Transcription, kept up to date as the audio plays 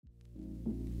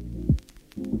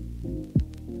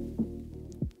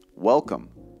Welcome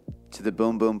to the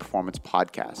Boom Boom Performance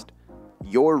Podcast,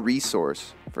 your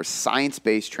resource for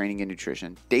science-based training and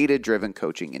nutrition, data-driven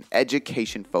coaching, and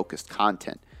education-focused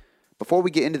content. Before we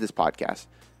get into this podcast,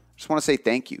 I just want to say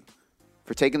thank you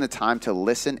for taking the time to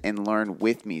listen and learn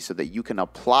with me so that you can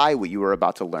apply what you are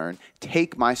about to learn,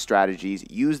 take my strategies,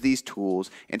 use these tools,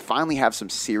 and finally have some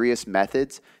serious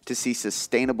methods to see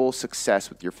sustainable success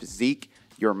with your physique,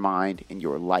 your mind, and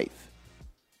your life.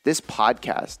 This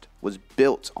podcast was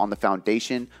built on the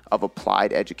foundation of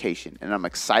applied education, and I'm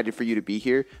excited for you to be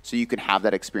here so you can have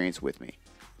that experience with me.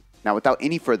 Now, without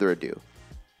any further ado,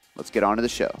 let's get on to the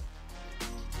show.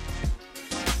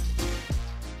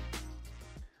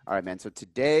 All right, man. So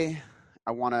today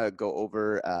I want to go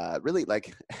over really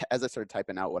like as I started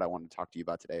typing out what I wanted to talk to you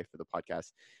about today for the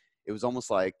podcast, it was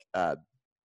almost like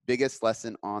biggest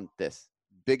lesson on this,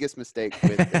 biggest mistake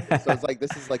with this. So it's like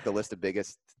this is like the list of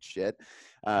biggest shit.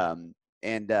 And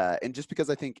just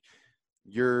because I think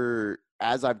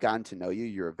as I've gotten to know you,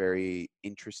 you're a very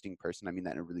interesting person. I mean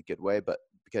that in a really good way, but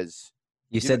because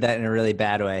you said that in a really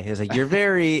bad way. It was like, you're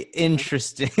very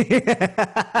interesting. I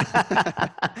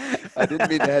didn't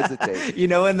mean to hesitate. You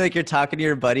know, when like you're talking to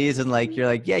your buddies and like, you're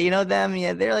like, yeah, you know them.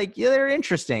 Yeah. They're like, yeah, they're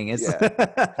interesting. It's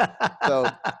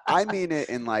So I mean it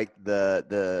in like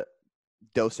the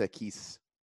Dos Equis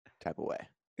type of way.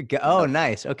 Oh,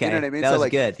 nice. Okay. You know what I mean? That so was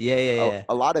like, good. Yeah.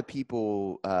 A lot of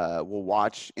people will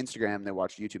watch Instagram, they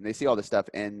watch YouTube, they see all this stuff,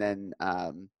 and then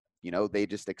they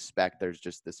just expect there's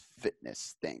just this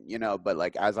fitness thing, but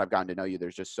like as I've gotten to know you,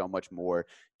 there's just so much more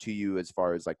to you as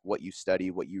far as like what you study,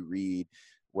 what you read,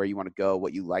 where you want to go,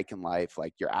 what you like in life,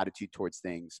 like your attitude towards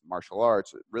things, martial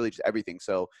arts, really just everything.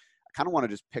 So I kind of want to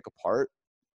just pick apart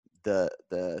the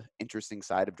interesting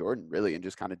side of Jordan, really, and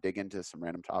just kind of dig into some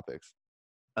random topics.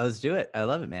 Let's do it. I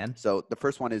love it, man. So the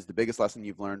first one is the biggest lesson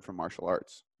you've learned from martial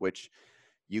arts, which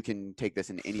you can take this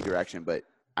in any direction, but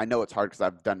I know it's hard because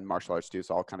I've done martial arts too,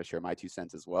 so I'll kind of share my 2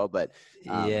 cents as well. But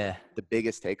the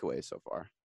biggest takeaway so far.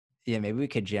 Yeah, maybe we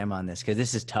could jam on this because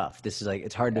this is tough. This is like,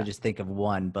 it's hard to just think of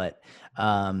one, but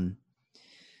man,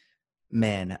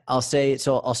 I'll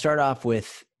start off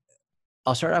with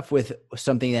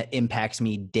something that impacts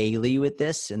me daily with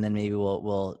this, and then maybe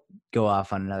we'll go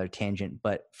off on another tangent.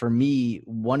 But for me,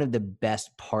 one of the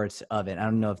best parts of it, I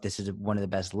don't know if this is one of the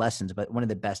best lessons, but one of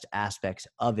the best aspects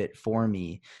of it for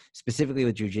me, specifically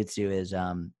with jiu-jitsu, is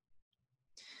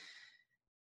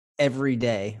every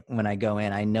day when I go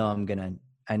in, I know I'm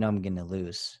gonna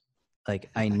lose. Like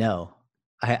I know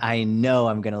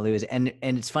I'm going to lose. And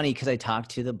it's funny because I talk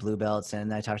to the blue belts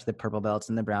and I talk to the purple belts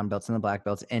and the brown belts and the black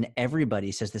belts, and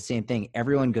everybody says the same thing.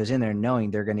 Everyone goes in there knowing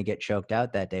they're going to get choked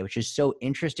out that day, which is so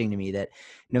interesting to me that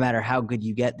no matter how good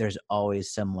you get, there's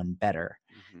always someone better.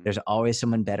 Mm-hmm. There's always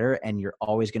someone better, and you're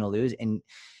always going to lose. And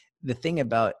the thing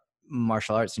about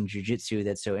martial arts and jiu-jitsu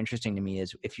that's so interesting to me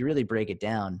is if you really break it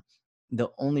down, the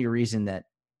only reason that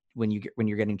when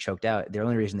you're getting choked out, the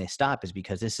only reason they stop is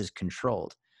because this is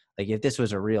controlled. Like if this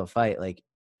was a real fight, like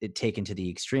it taken to the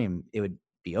extreme, it would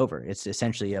be over. It's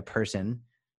essentially a person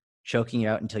choking you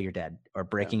out until you're dead or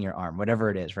breaking your arm, whatever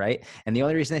it is. Right. And the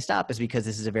only reason they stop is because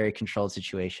this is a very controlled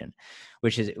situation,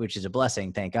 which is a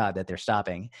blessing. Thank God that they're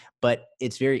stopping. But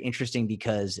it's very interesting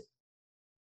because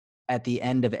at the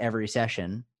end of every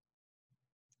session,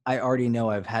 I already know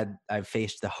I've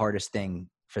faced the hardest thing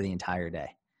for the entire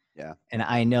day. Yeah. And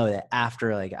I know that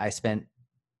after like I spent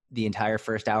the entire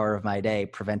first hour of my day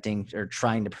preventing or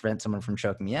trying to prevent someone from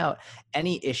choking me out,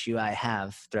 any issue I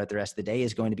have throughout the rest of the day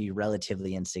is going to be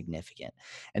relatively insignificant.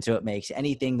 And so it makes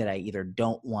anything that I either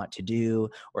don't want to do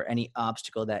or any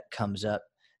obstacle that comes up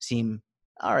seem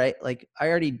all right. Like I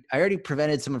already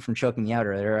prevented someone from choking me out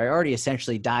earlier. I already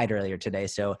essentially died earlier today.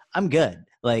 So I'm good.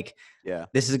 Like,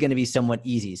 this is going to be somewhat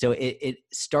easy. So it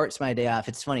starts my day off.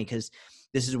 It's funny because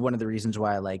this is one of the reasons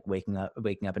why I like waking up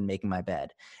and making my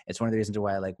bed. It's one of the reasons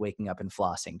why I like waking up and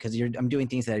flossing, because I'm doing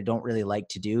things that I don't really like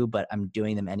to do, but I'm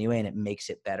doing them anyway, and it makes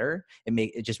it better.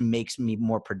 It just makes me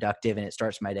more productive, and it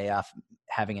starts my day off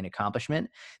having an accomplishment.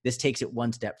 This takes it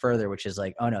one step further, which is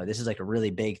like, oh no, this is like a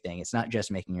really big thing. It's not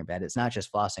just making your bed. It's not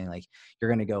just flossing. Like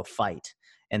you're going to go fight.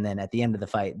 And then at the end of the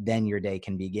fight, then your day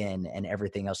can begin, and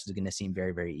everything else is going to seem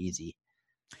very, very easy.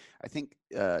 I think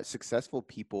successful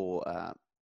people,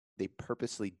 they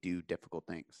purposely do difficult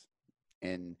things,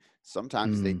 and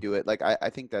sometimes they do it. Like I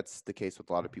think that's the case with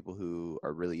a lot of people who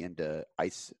are really into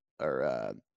ice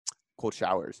or cold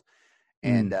showers.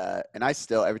 And I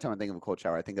still, every time I think of a cold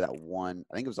shower, I think of that one,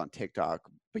 I think it was on TikTok,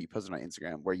 but you posted on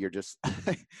Instagram where you're just,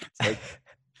 it's like,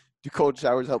 do cold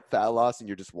showers help fat loss? And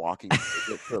you're just walking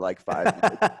for like 5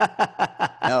 minutes.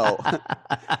 No,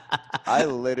 I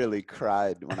literally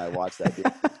cried when I watched that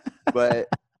video. But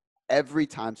every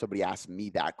time somebody asks me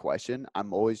that question,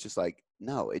 I'm always just like,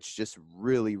 no, it's just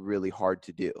really, really hard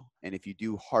to do. And if you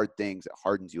do hard things, it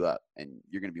hardens you up, and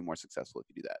you're going to be more successful if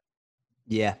you do that.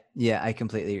 Yeah. Yeah. I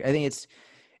completely agree. I think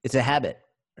it's a habit,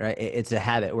 right? It's a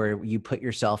habit where you put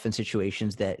yourself in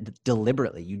situations that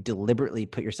you deliberately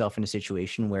put yourself in a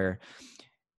situation where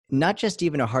not just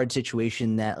even a hard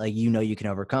situation that like, you can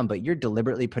overcome, but you're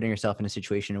deliberately putting yourself in a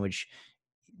situation in which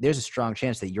there's a strong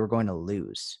chance that you're going to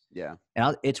lose. Yeah.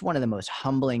 And it's one of the most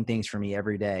humbling things for me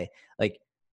every day. Like,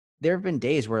 there have been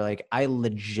days where like I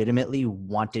legitimately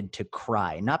wanted to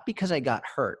cry, not because I got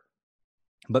hurt,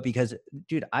 but because,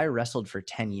 dude, I wrestled for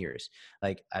 10 years.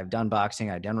 Like, I've done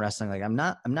boxing, I've done wrestling. Like, I'm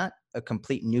not a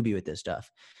complete newbie with this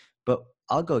stuff, but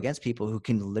I'll go against people who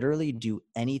can literally do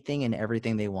anything and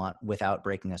everything they want without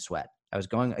breaking a sweat. I was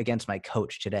going against my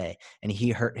coach today, and he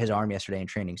hurt his arm yesterday in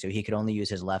training, so he could only use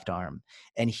his left arm,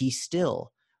 and he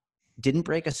still didn't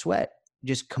break a sweat,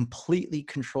 just completely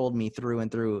controlled me through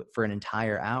and through for an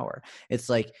entire hour. It's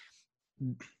like,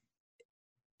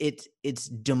 it's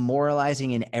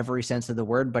demoralizing in every sense of the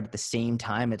word, but at the same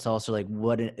time, it's also like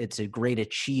it's a great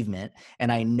achievement.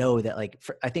 And I know that like,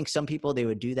 I think some people, they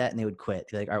would do that and they would quit.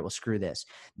 They're like, all right, well, screw this.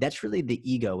 That's really the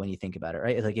ego when you think about it,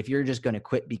 right? It's like, if you're just going to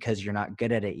quit because you're not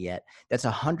good at it yet, that's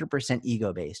 100%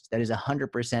 ego based. That is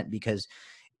 100% because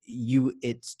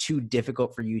it's too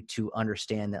difficult for you to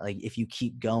understand that like, if you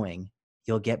keep going,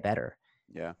 you'll get better.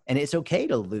 Yeah. And it's okay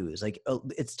to lose. Like,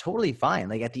 it's totally fine.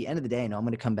 Like, at the end of the day, I know I'm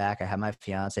going to come back. I have my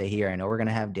fiance here. I know we're going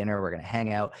to have dinner. We're going to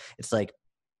hang out. It's like,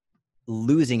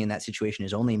 losing in that situation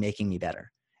is only making me better.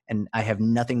 And I have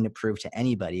nothing to prove to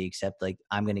anybody except like,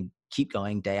 I'm going to keep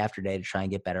going day after day to try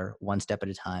and get better one step at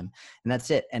a time. And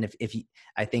that's it. And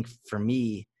I think for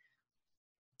me,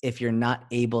 if you're not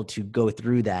able to go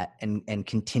through that and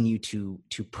continue to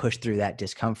push through that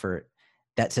discomfort,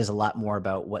 that says a lot more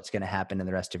about what's going to happen in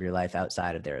the rest of your life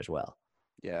outside of there as well.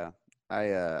 Yeah.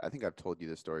 I think I've told you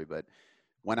this story, but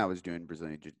when I was doing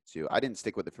Brazilian Jiu-Jitsu, I didn't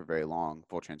stick with it for very long,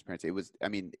 full transparency. It was, I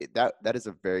mean, that is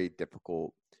a very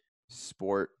difficult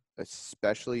sport,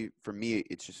 especially for me.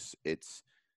 It's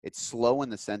slow in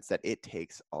the sense that it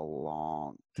takes a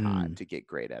long time to get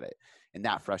great at it. And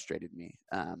that frustrated me.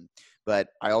 But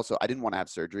I didn't want to have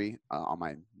surgery on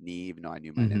my knee, even though I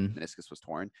knew my meniscus was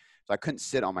torn. So I couldn't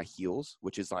sit on my heels,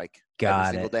 which is like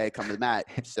every single day, come to the mat,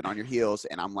 sit on your heels.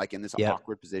 And I'm like in this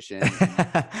awkward position.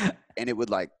 And it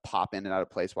would like pop in and out of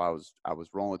place while I was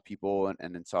rolling with people.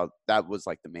 And so that was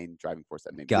like the main driving force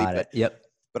that made me leave.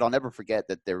 But I'll never forget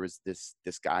that there was this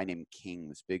guy named King,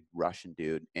 this big Russian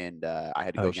dude, and I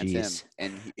had to go against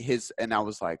him. And I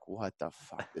was like, "What the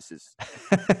fuck? This is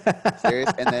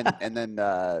serious." And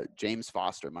then James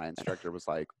Foster, my instructor, was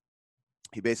like,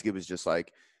 he basically was just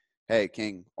like, "Hey,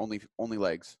 King, only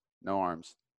legs, no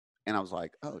arms." And I was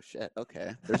like, "Oh shit,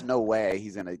 okay. There's no way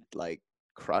he's gonna like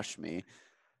crush me."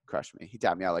 He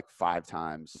tapped me out like 5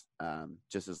 times,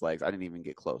 just his legs. I didn't even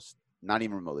get close, not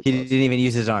even remotely close. He didn't even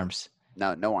use his arms.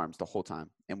 No arms the whole time.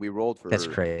 And we rolled for, that's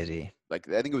crazy. Like,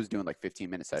 I think it was doing like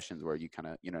 15-minute sessions where you kind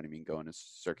of, you know what I mean, go in a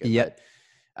circuit. Yep.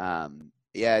 But,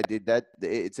 yeah, dude,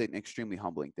 it's an extremely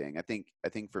humbling thing. I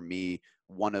think for me,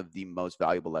 one of the most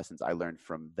valuable lessons I learned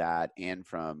from that, and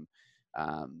from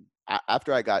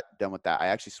after I got done with that, I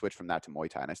actually switched from that to Muay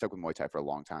Thai, and I stuck with Muay Thai for a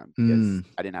long time because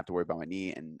I didn't have to worry about my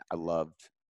knee, and I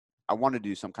wanted to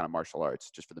do some kind of martial arts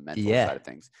just for the mental side of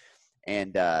things.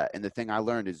 And the thing I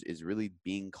learned is really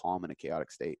being calm in a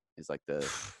chaotic state is like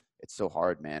it's so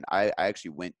hard, man. I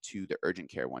actually went to the urgent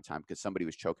care one time because somebody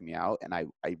was choking me out, and I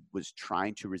was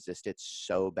trying to resist it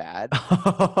so bad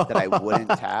that I wouldn't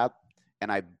tap,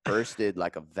 and I bursted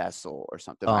like a vessel or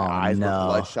something. My eyes were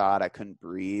bloodshot. I couldn't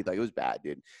breathe. Like, it was bad,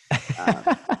 dude.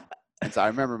 And so I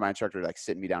remember my instructor like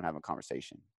sitting me down, having a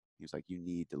conversation. He was like, "You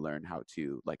need to learn how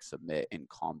to like submit and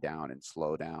calm down and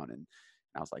slow down." And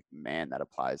I was like, man, that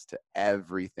applies to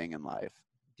everything in life.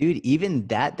 Dude, even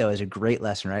that though is a great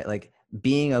lesson, right? Like,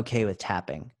 being okay with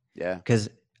tapping. Yeah. Because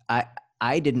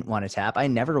I didn't want to tap. I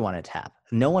never want to tap.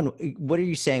 No one. What are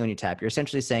you saying when you tap? You're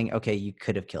essentially saying, okay, you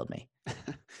could have killed me,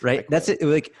 right? That's it.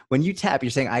 Like, when you tap, you're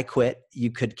saying, I quit.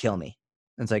 You could kill me.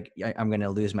 And it's like, I'm going to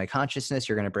lose my consciousness.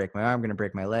 You're going to break my arm. I'm going to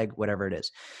break my leg, whatever it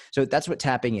is. So that's what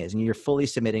tapping is. And you're fully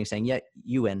submitting, saying, yeah,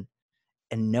 you win.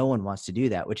 And no one wants to do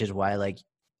that, which is why, like,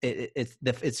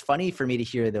 it's funny for me to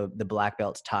hear the black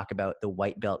belts talk about the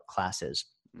white belt classes,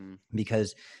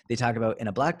 because they talk about, in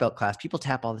a black belt class, people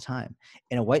tap all the time.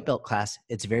 In a white belt class,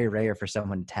 it's very rare for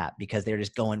someone to tap because they're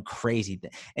just going crazy.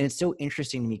 And it's so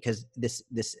interesting to me because this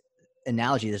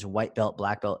analogy, this white belt,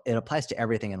 black belt, it applies to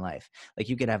everything in life. Like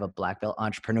you could have a black belt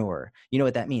entrepreneur. You know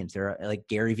what that means? They're like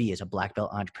Gary Vee is a black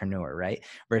belt entrepreneur, right?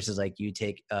 Versus like you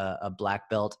take a black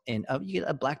belt in you get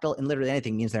a black belt in literally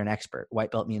anything means they're an expert.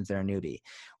 White belt means they're a newbie.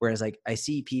 Whereas like I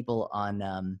see people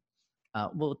on,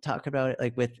 we'll talk about it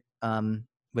like with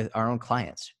our own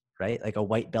clients, right? Like a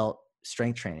white belt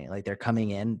strength training, like they're coming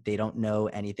in, they don't know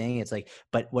anything. It's like,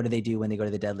 but what do they do when they go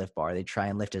to the deadlift bar? They try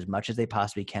and lift as much as they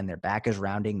possibly can. Their back is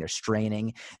rounding, they're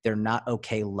straining. They're not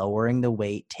okay lowering the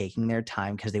weight, taking their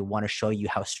time because they want to show you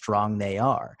how strong they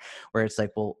are. Where it's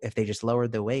like, well, if they just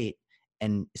lowered the weight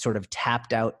and sort of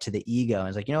tapped out to the ego and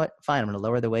it's like, you know what, fine, I'm going to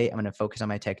lower the weight, I'm going to focus on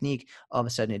my technique, all of a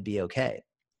sudden it'd be okay.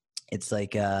 It's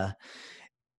like,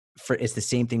 it's the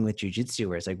same thing with jujitsu,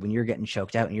 where it's like when you're getting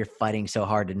choked out and you're fighting so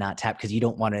hard to not tap because you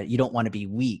don't want to be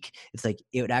weak. It's like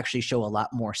it would actually show a lot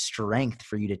more strength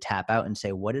for you to tap out and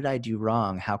say, what did I do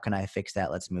wrong? How can I fix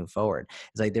that? Let's move forward.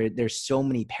 It's like there's so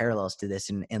many parallels to this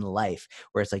in life,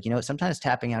 where it's like, you know, sometimes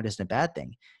tapping out isn't a bad thing.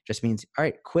 It just means, all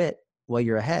right, quit while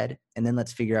you're ahead, and then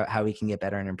let's figure out how we can get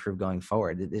better and improve going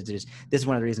forward. This is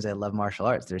one of the reasons I love martial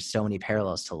arts. There's so many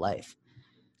parallels to life.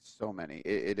 So many.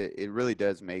 It really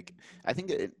does make. I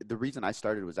think the reason I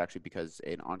started was actually because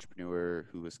an entrepreneur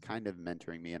who was kind of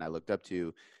mentoring me and I looked up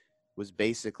to was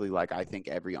basically like, I think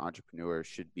every entrepreneur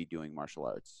should be doing martial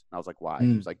arts. And I was like, why?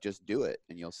 He was like, just do it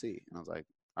and you'll see. And I was like,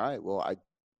 all right, well,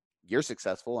 you're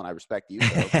successful and I respect you,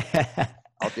 so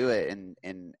I'll do it.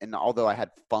 And although I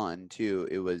had fun too,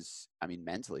 it was, I mean,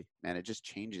 mentally, man, it just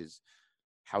changes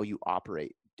how you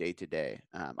operate day to day.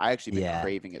 I actually been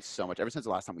craving it so much ever since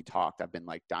the last time we talked. I've been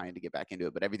like dying to get back into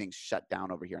it, but everything's shut down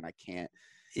over here and I can't,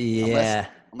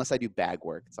 unless I do bag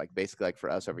work. It's like basically like for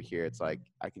us over here, it's like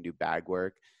I can do bag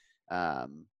work.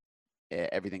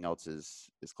 Everything else is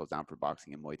closed down for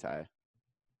boxing and Muay Thai.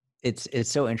 It's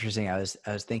so interesting. I was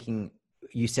thinking,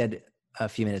 you said a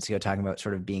few minutes ago talking about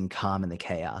sort of being calm in the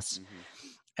chaos.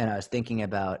 And I was thinking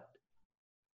about,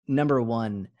 number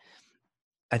one,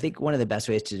 I think one of the best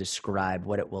ways to describe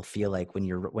what it will feel like when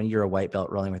you're a white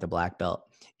belt rolling with a black belt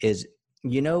is,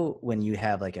 you know, when you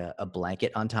have like a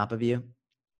blanket on top of you.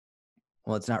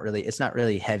 Well, it's not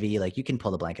really heavy. Like you can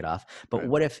pull the blanket off, but Right.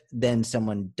 What if then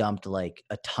someone dumped like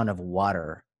a ton of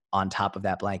water on top of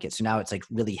that blanket? So now it's like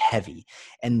really heavy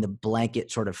and the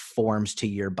blanket sort of forms to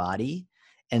your body.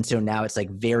 And so now it's like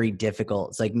very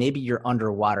difficult. It's like maybe you're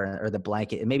underwater or the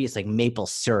blanket, and maybe it's like maple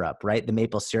syrup, right? The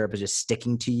maple syrup is just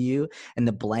sticking to you and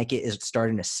the blanket is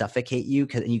starting to suffocate you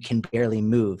because you can barely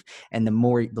move. And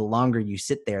the longer you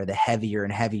sit there, the heavier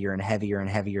and heavier and heavier and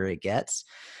heavier it gets.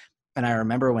 And I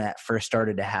remember when that first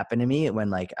started to happen to me, when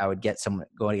like I would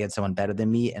go against someone better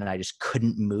than me and I just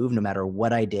couldn't move no matter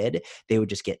what I did, they would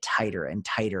just get tighter and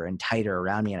tighter and tighter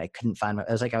around me. And I couldn't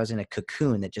it was like I was in a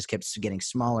cocoon that just kept getting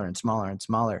smaller and smaller and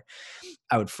smaller.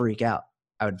 I would freak out.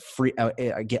 I'd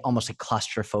get almost a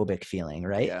claustrophobic feeling,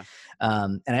 right? Yeah.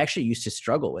 And I actually used to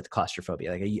struggle with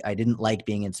claustrophobia. Like I didn't like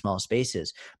being in small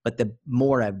spaces, but the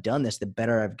more I've done this, the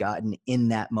better I've gotten in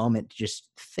that moment to just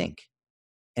think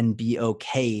and be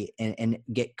okay and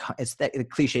it's that the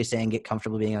cliche saying, get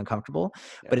comfortable being uncomfortable,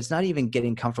 but it's not even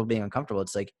getting comfortable being uncomfortable.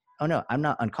 It's like, oh no, I'm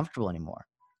not uncomfortable anymore.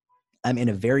 I'm in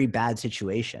a very bad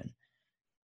situation,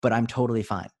 but I'm totally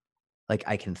fine. Like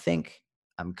I can think,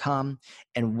 I'm calm.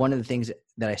 And one of the things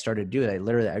that I started to do, I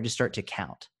would just start to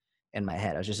count in my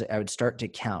head. I would start to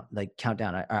count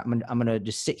down. I'm going to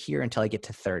just sit here until I get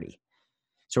to 30.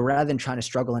 So rather than trying to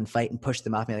struggle and fight and push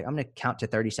them off me, like I'm going to count to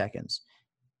 30 seconds.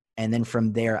 And then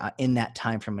from there, in that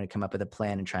time frame, I'm going to come up with a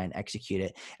plan and try and execute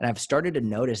it. And I've started to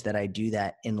notice that I do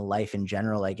that in life in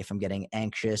general. Like if I'm getting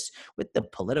anxious with the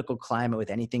political climate,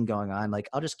 with anything going on, like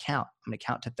I'll just count. I'm going to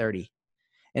count to 30.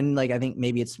 And like, I think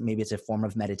maybe it's a form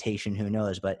of meditation, who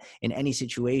knows? But in any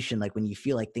situation, like when you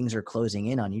feel like things are closing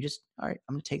in on you, just, all right,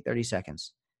 I'm going to take 30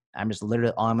 seconds. I'm just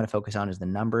literally, all I'm going to focus on is the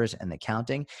numbers and the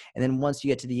counting. And then once you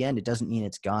get to the end, it doesn't mean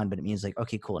it's gone, but it means like,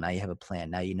 okay, cool. Now you have a plan.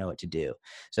 Now you know what to do.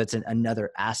 So it's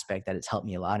another aspect that it's helped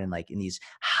me a lot in, like in these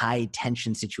high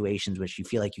tension situations, which you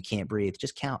feel like you can't breathe,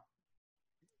 just count,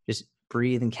 just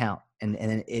breathe and count. And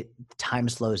then time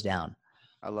slows down.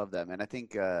 I love that, man. I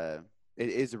think, it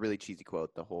is a really cheesy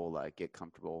quote, the whole get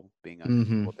comfortable being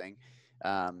uncomfortable thing.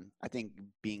 I think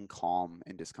being calm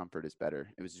in discomfort is better.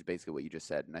 It was just basically what you just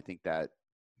said. And I think that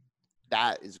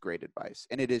is great advice.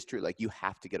 And it is true. Like you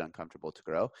have to get uncomfortable to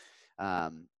grow. I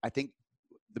think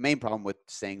the main problem with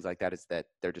sayings like that is that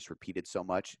they're just repeated so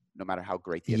much, no matter how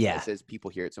great the advice is. People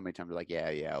hear it so many times. They're like,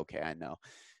 yeah, okay, I know.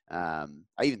 I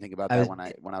even think about that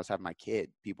when I was having my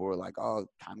kid. People were like, oh,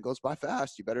 time goes by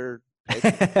fast. You better pay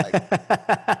attention. Like,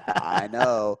 I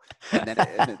know. And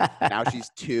then now she's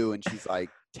 2 and she's like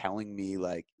telling me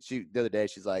like the other day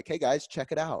she's like, "Hey guys,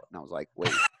 check it out," and I was like,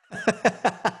 "Wait,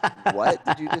 what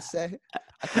did you just say?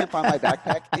 I can't find my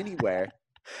backpack anywhere."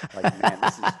 Like, man,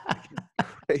 this is fucking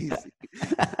crazy.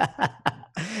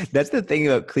 That's the thing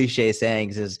about cliche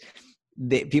sayings is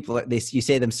you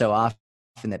say them so often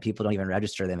that people don't even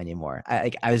register them anymore.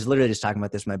 I was literally just talking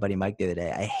about this with my buddy Mike the other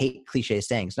day. I hate cliche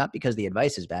sayings, not because the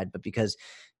advice is bad, but because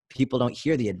people don't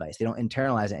hear the advice. They don't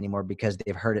internalize it anymore because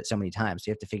they've heard it so many times.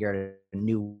 So you have to figure out a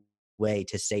new way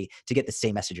to get the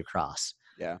same message across.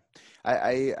 Yeah.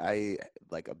 I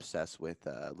like obsess with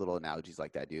little analogies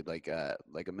like that, dude. Like a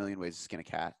million ways to skin a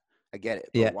cat. I get it,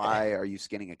 but Yeah. why are you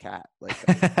skinning a cat? Like,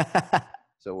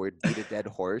 so we'd beat a dead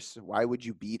horse. Why would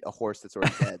you beat a horse that's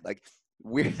already dead? Like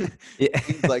weird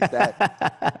things like that.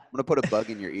 I'm gonna put a bug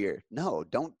in your ear. No,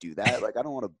 don't do that. Like I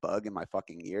don't want a bug in my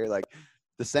fucking ear. Like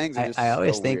the sayings are just I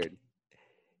always so think, weird.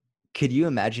 could you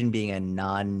imagine being a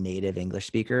non-native English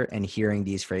speaker and hearing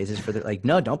these phrases for like,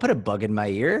 no, don't put a bug in my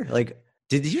ear. Like,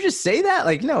 did you just say that?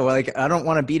 Like, no, like, I don't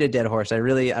want to beat a dead horse. I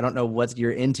don't know what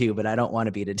you're into, but I don't want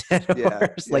to beat a dead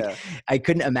horse. Yeah. Like, I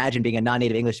couldn't imagine being a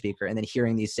non-native English speaker and then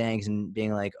hearing these sayings and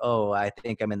being like, oh, I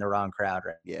think I'm in the wrong crowd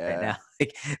right now.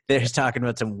 Like, they're just talking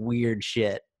about some weird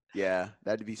shit. Yeah,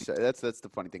 that'd be so. That's the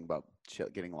funny thing about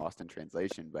getting lost in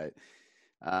translation. But,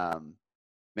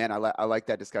 man, I like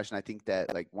that discussion. I think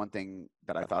that like one thing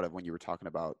that I thought of when you were talking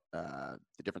about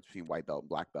the difference between white belt and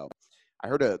black belt, I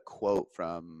heard a quote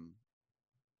from,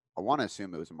 I want to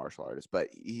assume it was a martial artist, but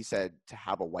he said to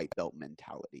have a white belt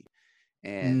mentality.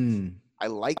 And I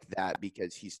like that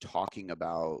because he's talking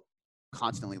about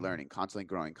constantly learning, constantly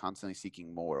growing, constantly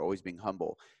seeking more, always being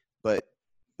humble. But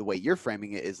the way you're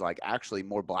framing it is like actually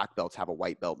more black belts have a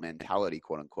white belt mentality,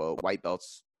 quote unquote. White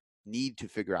belts need to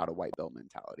figure out a white belt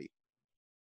mentality.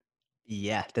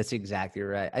 Yeah, that's exactly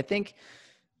right. I think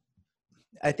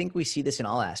we see this in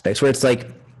all aspects where it's like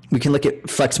we can look at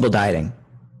flexible dieting.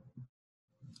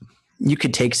 You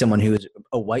could take someone who is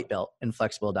a white belt in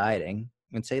flexible dieting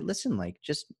and say, listen, like,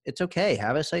 just, it's okay.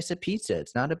 Have a slice of pizza.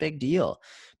 It's not a big deal.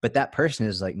 But that person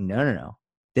is like, no.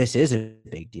 This is a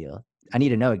big deal. I need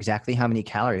to know exactly how many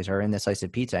calories are in this slice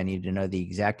of pizza. I need to know the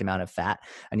exact amount of fat.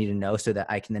 I need to know so that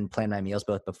I can then plan my meals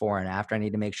both before and after. I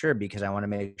need to make sure because I want to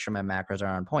make sure my macros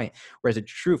are on point. Whereas a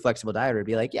true flexible dieter would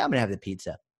be like, yeah, I'm going to have the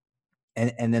pizza.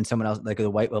 And then someone else, like the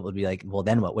white belt, would be like, well,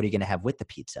 then what? What are you going to have with the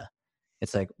pizza?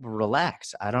 It's like,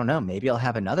 relax. I don't know. Maybe I'll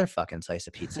have another fucking slice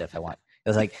of pizza if I want.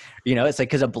 It's like, it's like,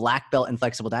 because a black belt in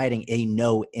flexible dieting, they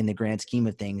know in the grand scheme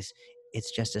of things,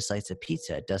 it's just a slice of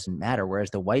pizza. It doesn't matter.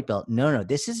 Whereas the white belt, no,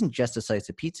 this isn't just a slice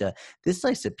of pizza. This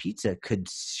slice of pizza could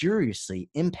seriously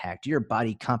impact your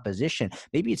body composition.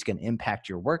 Maybe it's going to impact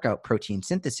your workout protein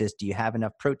synthesis. Do you have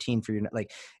enough protein for your,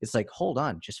 like, it's like, hold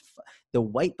on, the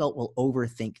white belt will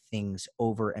overthink things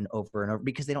over and over and over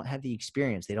because they don't have the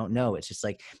experience. They don't know. It's just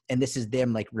like, and this is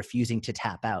them like refusing to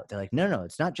tap out. They're like, no,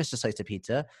 it's not just a slice of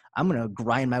pizza. I'm going to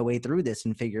grind my way through this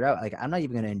and figure out, like, I'm not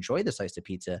even going to enjoy the slice of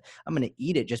pizza. I'm going to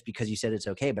eat it just because you said it's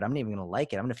okay, but I'm not even going to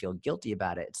like it. I'm going to feel guilty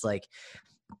about it. It's like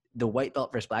the white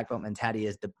belt versus black belt mentality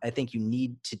is I think you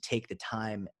need to take the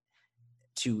time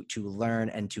to learn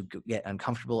and to get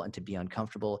uncomfortable and to be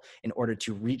uncomfortable in order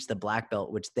to reach the black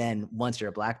belt, which then once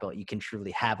you're a black belt, you can truly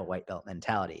have a white belt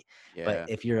mentality. Yeah. But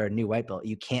if you're a new white belt,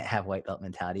 you can't have white belt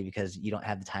mentality because you don't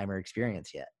have the time or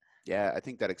experience yet. Yeah, I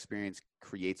think that experience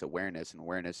creates awareness, and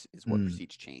awareness is what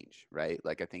precedes change, right?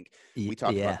 Like I think we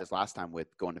talked about this last time with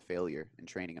going to failure and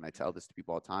training, and I tell this to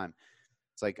people all the time.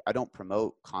 It's like I don't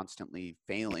promote constantly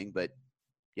failing, but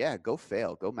yeah, go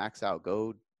fail, go max out,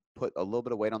 go put a little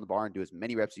bit of weight on the bar and do as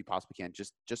many reps as you possibly can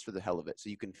just for the hell of it. So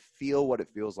you can feel what it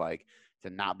feels like to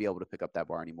not be able to pick up that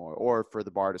bar anymore, or for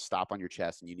the bar to stop on your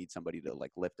chest and you need somebody to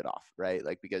like lift it off, right?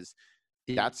 Like, because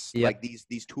that's like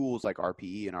these tools like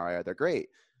RPE and RIR, they're great.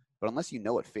 But unless you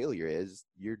know what failure is,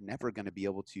 you're never going to be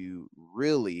able to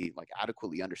really like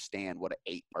adequately understand what an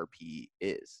 8 RPE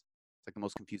is. It's like the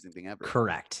most confusing thing ever.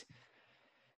 Correct.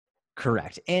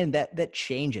 And that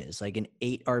changes. Like an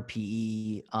 8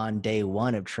 RPE on day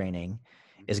 1 of training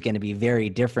is going to be very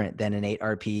different than an 8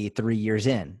 RPE 3 years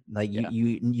in. Like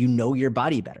you know your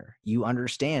body better. You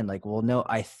understand like, well, no,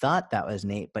 I thought that was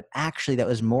an 8, but actually that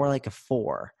was more like a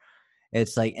 4.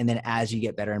 It's like, and then as you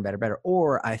get better and better,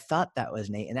 or I thought that was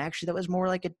an 8 and actually that was more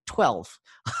like a 12.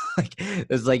 Like,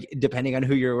 it's like, depending on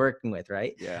who you're working with.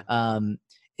 Right. Yeah.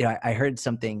 I heard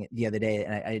something the other day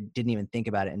and I didn't even think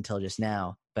about it until just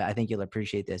now, but I think you'll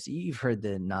appreciate this. You've heard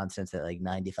the nonsense that like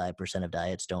 95% of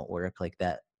diets don't work, like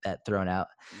that thrown out.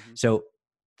 So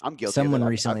I'm guilty. Someone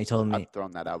recently told me. I've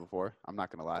thrown that out before. I'm not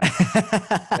going to lie.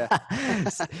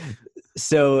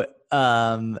 So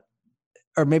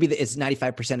or maybe it's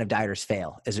 95% of dieters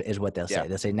fail is what they'll say. Yeah.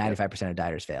 They'll say 95% of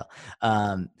dieters fail.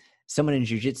 Someone in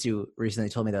jiu-jitsu recently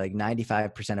told me that like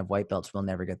 95% of white belts will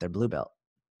never get their blue belt.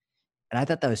 And I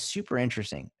thought that was super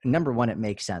interesting. Number one, it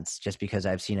makes sense just because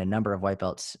I've seen a number of white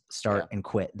belts start and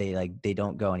quit. They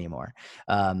don't go anymore.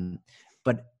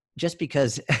 But just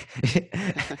because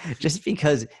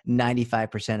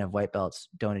 95% of white belts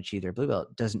don't achieve their blue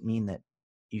belt doesn't mean that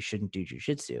you shouldn't do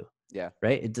jiu-jitsu. Yeah.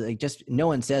 Right. It's like, just no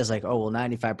one says like, oh, well,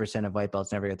 95% of white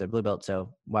belts never get their blue belt,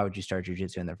 so why would you start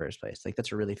jiu-jitsu in the first place? Like,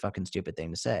 that's a really fucking stupid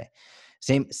thing to say.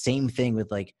 Same thing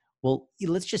with like, well,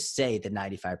 let's just say that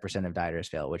 95% of dieters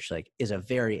fail, which like is a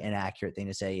very inaccurate thing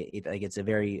to say. Like, it's a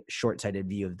very short-sighted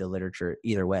view of the literature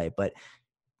either way. But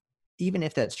even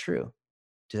if that's true,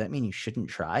 does that mean you shouldn't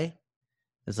try?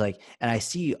 It's like, and I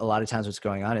see a lot of times what's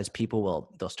going on is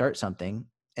they'll start something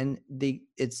and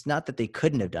it's not that they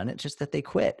couldn't have done it, it's just that they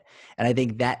quit. And I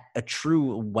think that a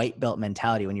true white belt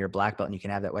mentality, when you're a black belt and you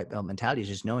can have that white belt mentality, is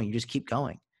just knowing you just keep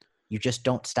going. You just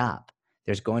don't stop.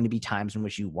 There's going to be times in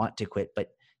which you want to quit, but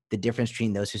the difference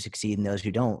between those who succeed and those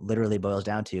who don't literally boils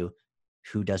down to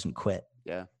who doesn't quit.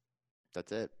 Yeah.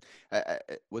 That's it.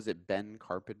 Was it Ben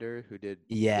Carpenter who did?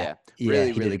 Yeah.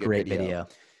 Really, he really did a great video.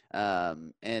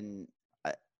 And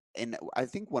I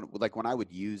think when I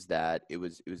would use that, it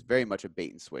was very much a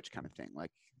bait and switch kind of thing. Like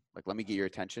let me get your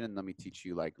attention and let me teach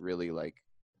you like really like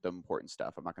the important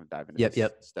stuff. I'm not going to dive into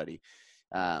this study.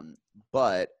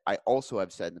 But I also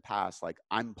have said in the past, like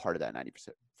I'm part of that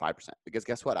 95%, because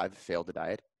guess what? I've failed a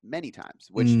diet many times,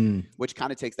 which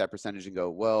kind of takes that percentage and go,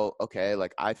 well, okay,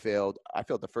 like I failed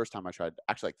the first time I tried,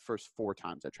 actually like first 4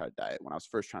 times I tried diet when I was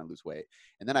first trying to lose weight.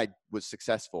 And then I was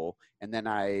successful. And then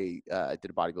I did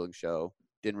a bodybuilding show,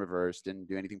 didn't reverse, didn't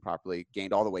do anything properly,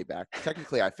 gained all the way back.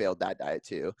 Technically I failed that diet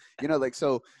too, like,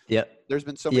 so there's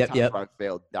been so many times where I've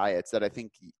failed diets that I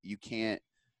think you can't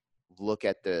look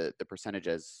at the percentage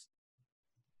as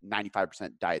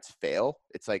 95% diets fail.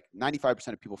 It's like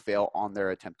 95% of people fail on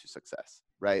their attempt to success,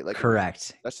 right? Like,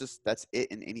 correct. That's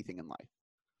it in anything in life.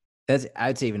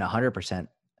 I'd say even 100%.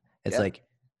 It's like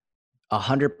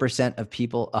 100% of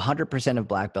people, 100% of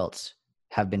black belts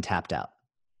have been tapped out.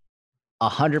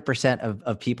 100%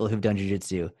 of people who've done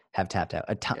jiu-jitsu have tapped out.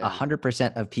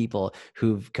 100% of people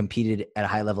who've competed at a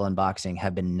high level in boxing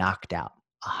have been knocked out.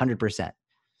 100%.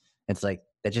 It's like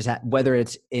that just whether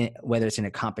it's in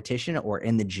a competition or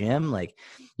in the gym. Like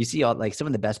you see all like some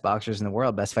of the best boxers in the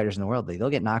world, best fighters in the world, they'll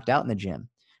get knocked out in the gym.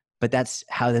 But that's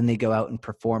how then they go out and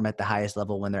perform at the highest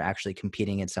level when they're actually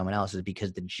competing against someone else, is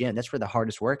because the gym, that's where the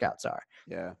hardest workouts are.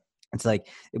 Yeah. It's like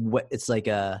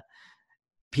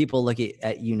people look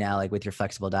at you now, like with your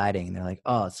flexible dieting, and they're like,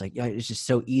 oh, it's like, it's just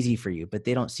so easy for you. But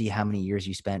they don't see how many years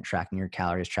you spent tracking your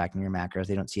calories, tracking your macros.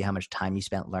 They don't see how much time you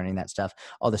spent learning that stuff,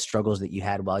 all the struggles that you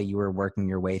had while you were working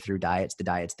your way through diets, the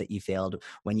diets that you failed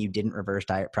when you didn't reverse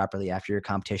diet properly after your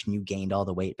competition, you gained all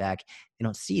the weight back. They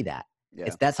don't see that.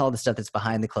 Yeah. That's all the stuff that's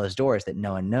behind the closed doors that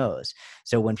no one knows.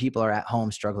 So when people are at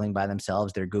home struggling by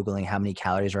themselves, they're Googling how many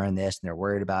calories are in this and they're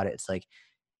worried about it. It's like,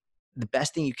 the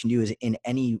best thing you can do is in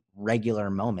any regular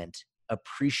moment,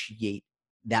 appreciate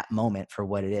that moment for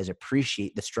what it is.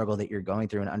 Appreciate the struggle that you're going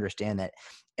through and understand that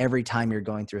every time you're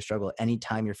going through a struggle,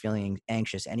 anytime you're feeling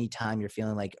anxious, anytime you're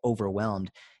feeling like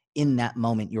overwhelmed, in that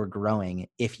moment, you're growing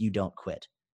if you don't quit.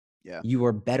 Yeah. You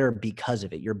are better because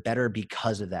of it. You're better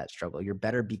because of that struggle. You're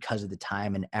better because of the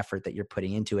time and effort that you're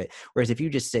putting into it. Whereas if you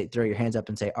just throw your hands up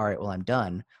and say, all right, well, I'm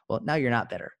done. Well, now you're not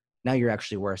better. Now you're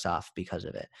actually worse off because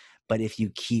of it. But if you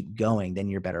keep going, then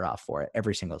you're better off for it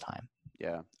every single time.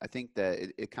 Yeah. I think that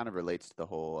it kind of relates to the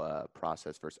whole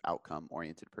process versus outcome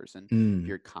oriented person. If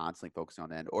you're constantly focusing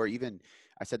on the end, or even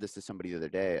I said this to somebody the other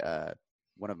day,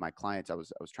 one of my clients, I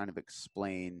was trying to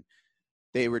explain,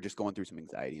 they were just going through some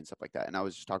anxiety and stuff like that. And I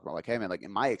was just talking about like, hey man, like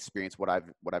in my experience, what I've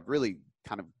really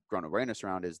kind of grown awareness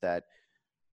around is that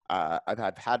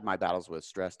I've had my battles with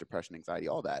stress, depression, anxiety,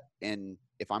 all that. And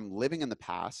if I'm living in the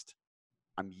past,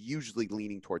 I'm usually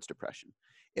leaning towards depression.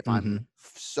 If I'm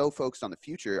so focused on the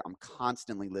future, I'm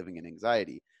constantly living in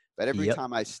anxiety. But every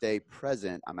time I stay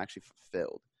present, I'm actually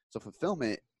fulfilled. So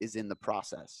fulfillment is in the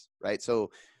process, right?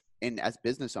 So, and as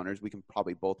business owners, we can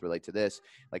probably both relate to this,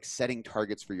 like setting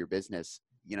targets for your business.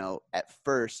 At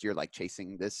first you're like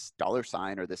chasing this dollar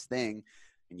sign or this thing,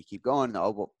 and you keep going,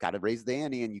 oh, well, got to raise the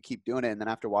ante, and you keep doing it. And then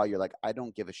after a while, you're like, I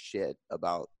don't give a shit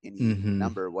about any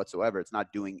number whatsoever. It's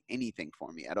not doing anything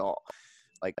for me at all.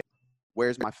 Like,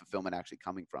 where's my fulfillment actually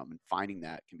coming from? And finding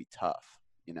that can be tough,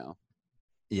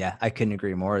 Yeah, I couldn't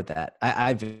agree more with that.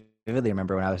 I vividly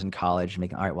remember when I was in college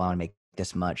making, all right, well, I want to make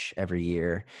this much every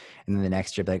year. And then the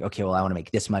next year, be like, okay, well, I want to make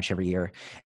this much every year.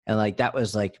 And like, that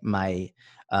was like my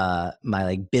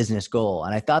like business goal.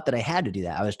 And I thought that I had to do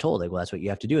that. I was told like, well, that's what you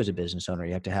have to do as a business owner.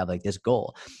 You have to have like this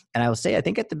goal. And I will say, I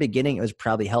think at the beginning it was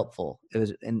probably helpful. It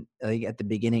was, and like at the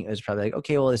beginning it was probably like,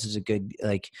 okay, well, this is a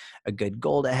good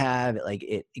goal to have. Like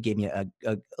it gave me a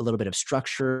little bit of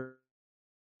structure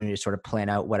and to sort of plan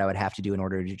out what I would have to do in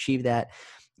order to achieve that.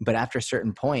 But after a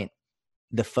certain point,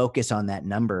 the focus on that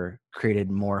number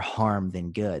created more harm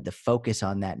than good. The focus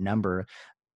on that number,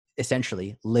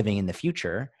 essentially living in the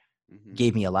future,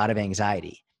 gave me a lot of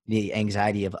anxiety. The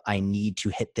anxiety of, I need to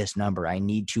hit this number. I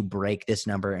need to break this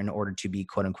number in order to be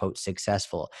quote unquote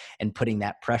successful, and putting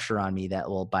that pressure on me that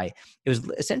it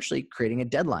was essentially creating a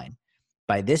deadline.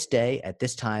 By this day, at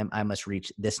this time, I must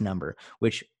reach this number,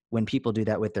 which when people do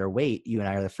that with their weight, you and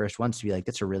I are the first ones to be like,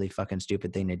 that's a really fucking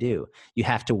stupid thing to do. You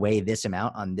have to weigh this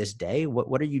amount on this day.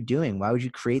 What are you doing? Why would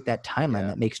you create that timeline?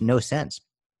 That makes no sense.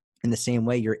 In the same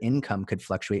way, your income could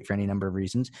fluctuate for any number of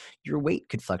reasons. Your weight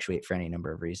could fluctuate for any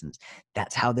number of reasons.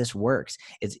 That's how this works.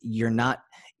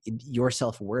 Your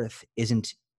self-worth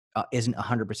isn't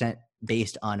 100%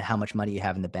 based on how much money you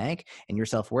have in the bank, and your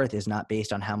self-worth is not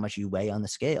based on how much you weigh on the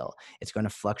scale. It's going to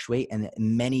fluctuate, and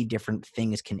many different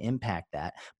things can impact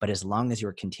that. But as long as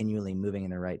you're continually moving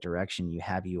in the right direction, you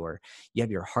have your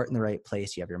heart in the right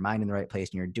place, you have your mind in the right place,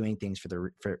 and you're doing things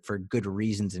for good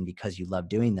reasons and because you love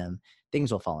doing them,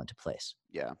 things will fall into place.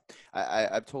 Yeah.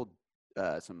 I've told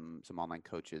some online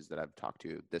coaches that I've talked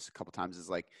to this a couple times,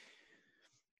 is like,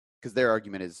 because their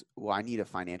argument is, well, I need a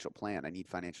financial plan. I need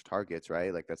financial targets,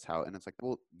 right? Like that's how, and it's like,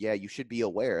 well, yeah, you should be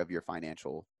aware of your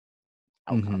financial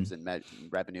outcomes and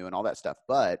revenue and all that stuff,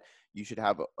 but you should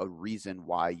have a reason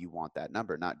why you want that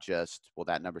number, not just, well,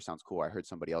 that number sounds cool. I heard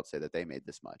somebody else say that they made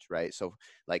this much, right? So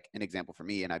like an example for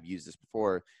me, and I've used this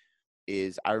before,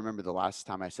 is I remember the last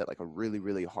time I set like a really,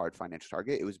 really hard financial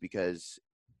target, it was because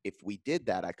if we did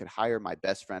that, I could hire my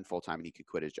best friend full-time and he could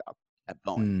quit his job at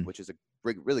Boeing, which is a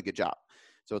really good job.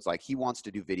 So it's like, he wants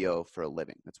to do video for a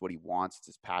living. That's what he wants. It's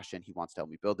his passion. He wants to help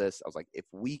me build this. I was like, if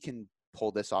we can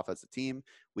pull this off as a team,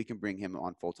 we can bring him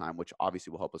on full-time, which obviously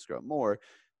will help us grow more.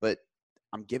 But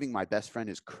I'm giving my best friend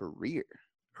his career.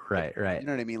 Right. You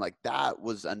know what I mean? Like that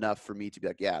was enough for me to be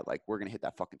like, yeah, like we're going to hit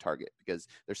that fucking target because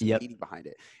there's some meaning behind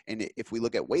it. And if we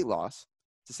look at weight loss,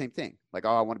 it's the same thing. Like,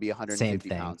 oh, I want to be 150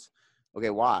 pounds.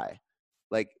 Okay. Why?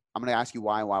 Like, I'm going to ask you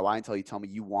why until you tell me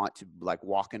you want to like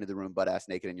walk into the room butt ass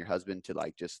naked and your husband to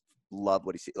like just love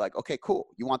what he sees. Like, okay, cool.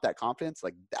 You want that confidence?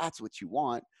 Like that's what you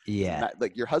want. Yeah.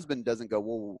 Like your husband doesn't go,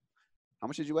 well, how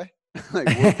much did you weigh? Like,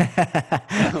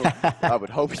 I would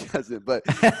hope he doesn't, but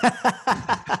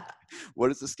what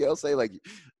does the scale say? Like,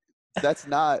 that's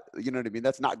not, you know what I mean?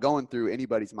 That's not going through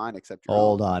anybody's mind except your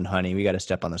Hold own. on, honey. We got to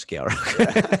step on the scale.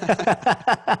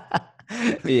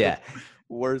 Yeah.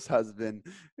 Worst husband.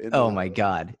 Oh my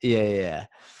God. Yeah.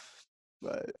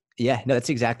 But yeah, no, that's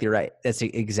exactly right. That's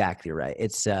exactly right.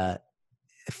 It's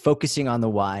focusing on the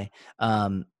why.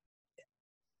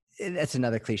 That's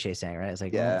another cliche saying, right? It's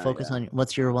like, well, focus on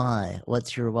what's your why?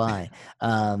 What's your why?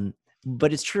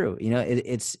 But it's true. You know,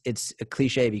 it's a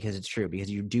cliche because it's true, because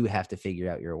you do have to figure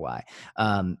out your why.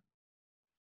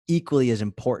 Equally as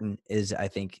important is, I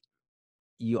think,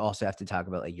 you also have to talk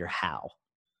about like your how,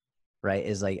 right?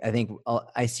 Is like, I think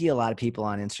I see a lot of people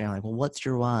on Instagram like, well, what's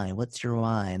your why? What's your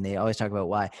why? And they always talk about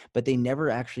why, but they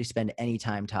never actually spend any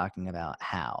time talking about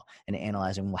how and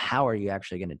analyzing, well, how are you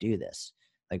actually going to do this?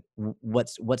 Like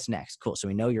what's next? Cool. So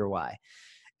we know your why.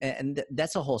 And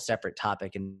that's a whole separate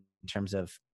topic in terms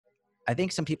of, I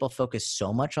think some people focus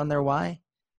so much on their why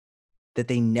that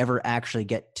they never actually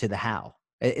get to the how.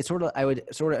 It's sort of, I would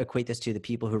sort of equate this to the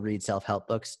people who read self-help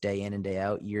books day in and day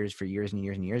out, years for years and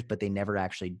years and years, but they never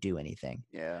actually do anything.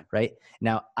 Yeah. Right.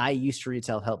 Now, I used to read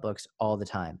self-help books all the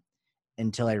time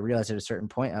until I realized at a certain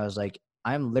point, I was like,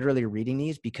 I'm literally reading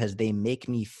these because they make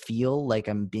me feel like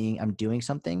I'm doing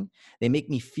something. They make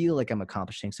me feel like I'm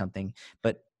accomplishing something.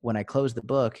 But when I close the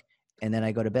book and then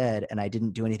I go to bed and I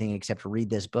didn't do anything except read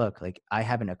this book, like I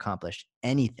haven't accomplished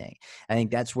anything. I think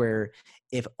that's where,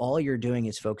 if all you're doing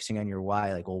is focusing on your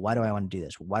why, like, well, why do I want to do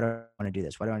this? Why do I want to do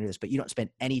this? Why do I want to do this? But you don't spend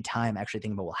any time actually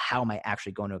thinking about, well, how am I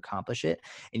actually going to accomplish it?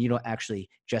 And you don't actually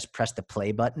just press the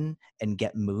play button and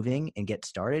get moving and get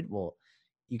started. Well,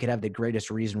 you could have the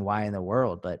greatest reason why in the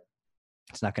world, but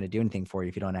it's not going to do anything for you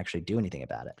if you don't actually do anything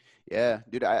about it. Yeah,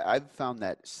 dude, I've found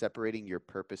that separating your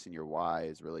purpose and your why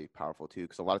is really powerful too.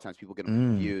 Because a lot of times people get them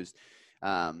confused.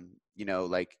 You know,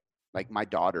 like my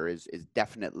daughter is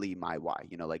definitely my why.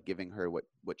 You know, like giving her what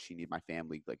she needs, my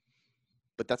family, like.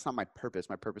 But that's not my purpose.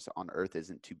 My purpose on earth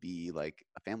isn't to be like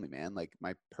a family man. Like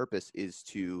my purpose is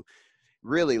to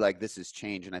really like this is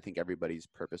change. And I think everybody's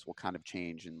purpose will kind of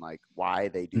change and like why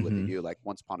they do what they do. Like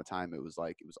once upon a time, it was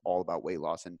all about weight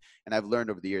loss. And I've learned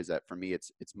over the years that for me,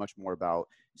 it's much more about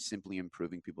simply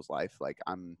improving people's life. Like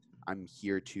I'm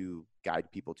here to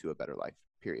guide people to a better life,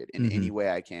 period, in any way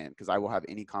I can. Because I will have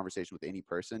any conversation with any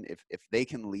person. If they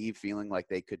can leave feeling like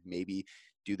they could maybe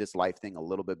do this life thing a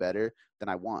little bit better, then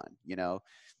I won, you know?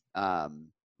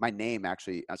 My name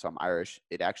actually, so I'm Irish.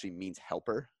 It actually means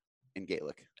helper in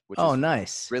Gaelic, which Oh, is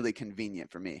nice. really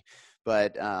convenient for me.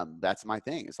 But that's my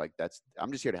thing. It's like,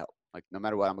 I'm just here to help. Like no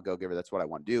matter what, I'm a go-giver. That's what I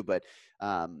want to do. But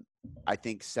I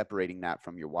think separating that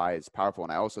from your why is powerful.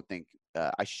 And I also think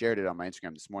I shared it on my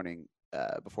Instagram this morning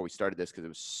before we started this because it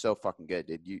was so fucking good.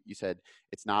 You said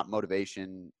it's not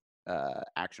motivation,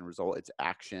 action, result. It's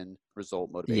action,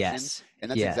 result, motivation. Yes. And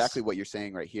that's Yes. exactly what you're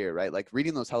saying right here, right? Like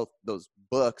reading those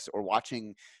books or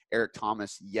watching Eric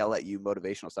Thomas yell at you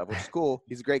motivational stuff, which is cool.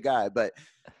 He's a great guy, but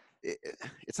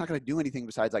it's not going to do anything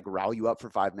besides like rile you up for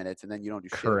 5 minutes and then you don't do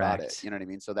shit about it. Correct. You know what I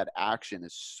mean? So that action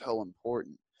is so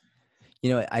important.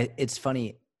 You know, it's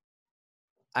funny.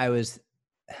 I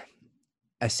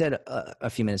said a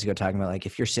few minutes ago talking about like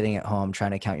if you're sitting at home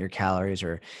trying to count your calories,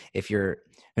 or if you're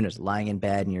lying in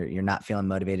bed and you're not feeling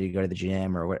motivated to go to the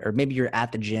gym, or maybe you're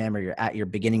at the gym or you're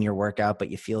beginning your workout but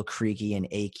you feel creaky and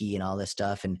achy and all this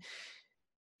stuff, and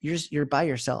you're by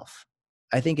yourself.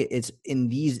 I think it's in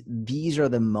these are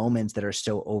the moments that are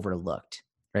so overlooked,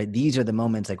 right? These are the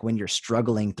moments like when you're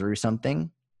struggling through something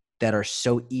that are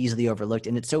so easily overlooked.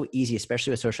 And it's so easy,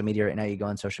 especially with social media right now. You go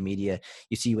on social media,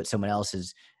 you see what someone else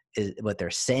is what they're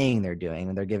saying they're doing,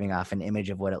 and they're giving off an image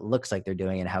of what it looks like they're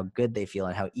doing and how good they feel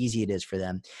and how easy it is for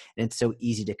them. And it's so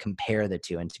easy to compare the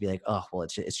two and to be like, oh, well,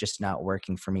 it's just not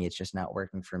working for me. It's just not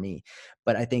working for me.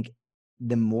 But I think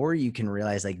the more you can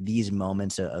realize like these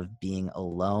moments of being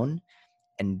alone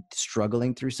and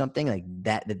struggling through something like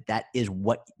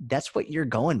that's what you're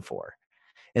going for.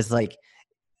 It's like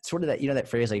sort of that, that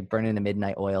phrase, like burning the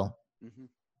midnight oil,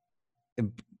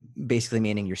 basically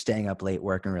meaning you're staying up late,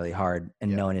 working really hard,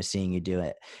 and no one is seeing you do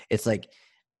it. It's like,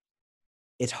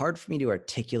 it's hard for me to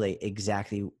articulate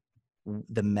exactly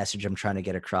the message I'm trying to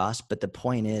get across. But the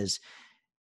point is,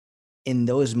 in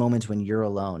those moments when you're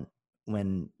alone,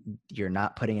 when you're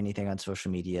not putting anything on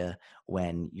social media,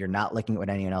 when you're not looking at what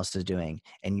anyone else is doing,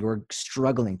 and you're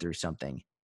struggling through something,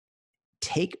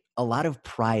 take a lot of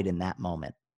pride in that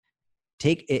moment.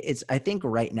 I think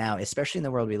right now, especially in the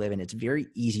world we live in, it's very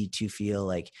easy to feel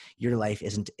like your life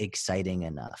isn't exciting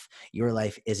enough. Your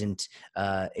life isn't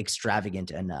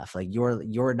extravagant enough. Like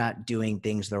you're not doing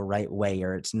things the right way,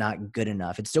 or it's not good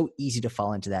enough. It's so easy to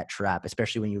fall into that trap,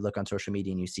 especially when you look on social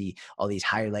media and you see all these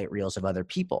highlight reels of other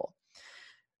people.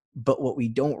 But what we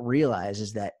don't realize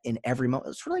is that in every moment,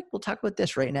 it's sort of like, we'll talk about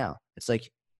this right now. It's like,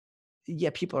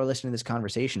 yeah, people are listening to this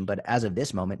conversation, but as of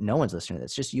this moment, no one's listening to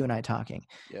this. It's just you and I talking.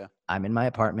 Yeah. I'm in my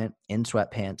apartment in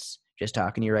sweatpants, just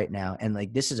talking to you right now. And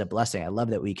like, this is a blessing. I love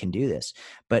that we can do this.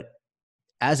 But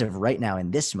as of right now,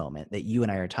 in this moment that you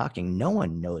and I are talking, no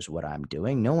one knows what I'm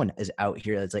doing. No one is out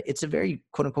here. It's a very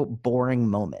quote unquote boring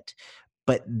moment.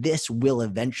 But this will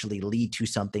eventually lead to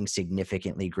something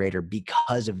significantly greater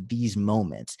because of these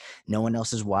moments. No one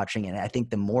else is watching. And I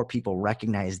think the more people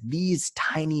recognize these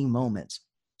tiny moments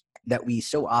that we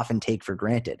so often take for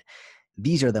granted,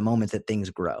 these are the moments that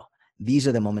things grow. These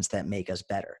are the moments that make us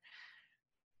better.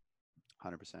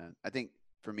 100%. I think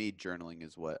for me, journaling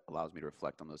is what allows me to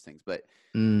reflect on those things. But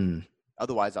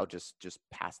otherwise, I'll just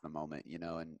pass the moment,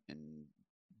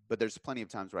 but there's plenty of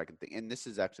times where I can think, and this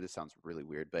sounds really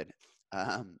weird, but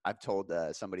I've told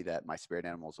somebody that my spirit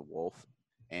animal is a wolf,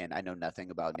 and I know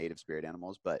nothing about native spirit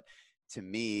animals, but to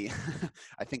me,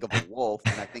 I think of a wolf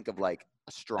and I think of like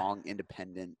a strong,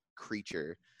 independent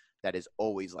creature that is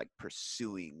always like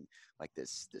pursuing like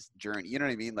this journey. You know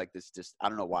what I mean? Like this, just, I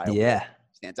don't know why a wolf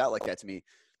stands out like that to me,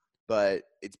 but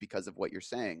it's because of what you're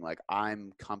saying. Like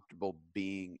I'm comfortable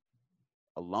being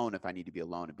alone if I need to be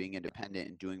alone, and being independent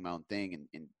and doing my own thing,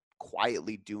 and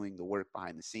quietly doing the work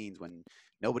behind the scenes when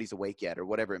nobody's awake yet or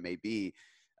whatever it may be.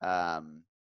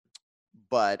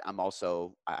 But I'm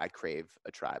also, I crave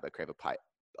a tribe. I crave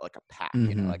like a pack,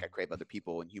 like I crave other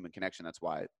people and human connection. That's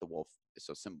why the wolf is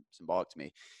so symbolic to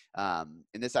me. And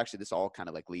this all kind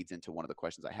of like leads into one of the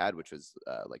questions I had, which was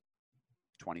like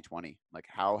 2020. Like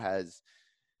how has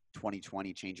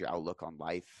 2020 change your outlook on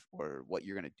life or what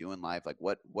you're going to do in life? Like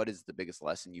what is the biggest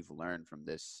lesson you've learned from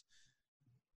this?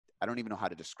 I don't even know how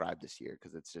to describe this year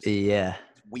because it's just, it's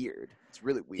weird. It's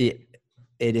really weird.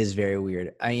 It is very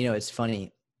weird. It's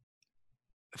funny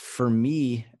for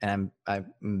me, and I'm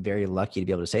very lucky to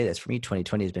be able to say this. For me,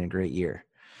 2020 has been a great year.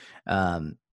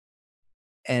 And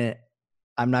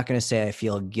I'm not going to say I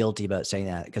feel guilty about saying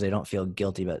that, because I don't feel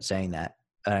guilty about saying that.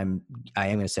 I am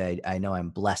going to say I know I'm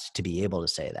blessed to be able to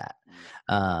say that.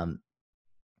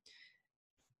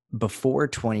 Before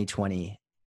 2020,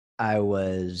 I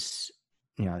was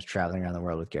traveling around the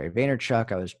world with Gary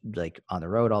Vaynerchuk. I was like on the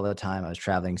road all the time. I was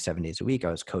traveling 7 days a week. I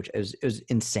was coach. It was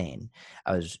insane.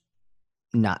 I was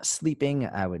not sleeping.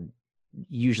 I would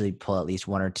usually pull at least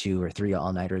 1 or 2 or 3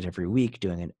 all-nighters every week,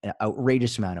 doing an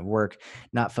outrageous amount of work,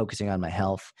 not focusing on my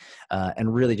health,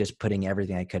 and really just putting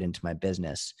everything I could into my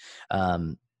business.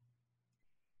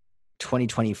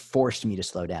 2020 forced me to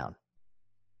slow down.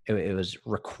 It was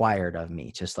required of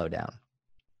me to slow down.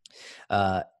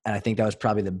 And I think that was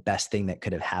probably the best thing that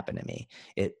could have happened to me.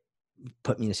 It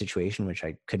put me in a situation in which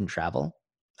I couldn't travel.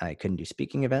 I couldn't do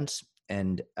speaking events.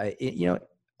 And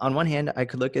on one hand, I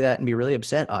could look at that and be really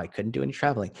upset. Oh, I couldn't do any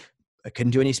traveling. I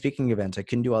couldn't do any speaking events. I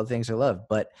couldn't do all the things I love.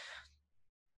 But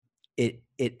it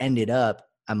ended up,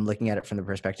 I'm looking at it from the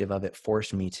perspective of it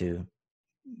forced me to,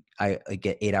 I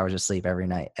get 8 hours of sleep every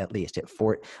night, at least.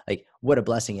 What a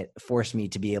blessing. It forced me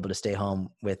to be able to stay home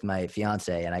with my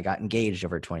fiance, and I got engaged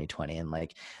over 2020. And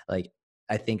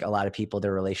I think a lot of people,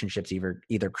 their relationships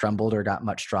either crumbled or got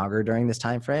much stronger during this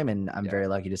time frame. And I'm very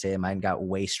lucky to say that mine got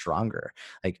way stronger.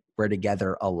 Like, we're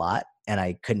together a lot, and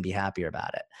I couldn't be happier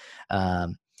about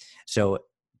it. So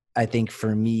I think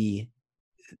for me,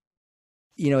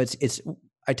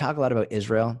 I talk a lot about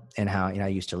Israel and how, I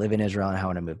used to live in Israel and how I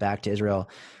want to move back to Israel.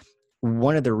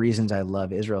 One of the reasons I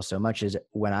love Israel so much is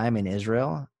when I'm in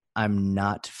Israel, I'm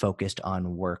not focused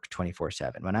on work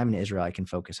 24/7. When I'm in Israel, I can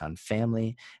focus on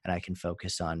family, and I can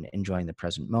focus on enjoying the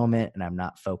present moment. And I'm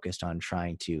not focused on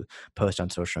trying to post on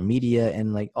social media,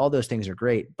 and all those things are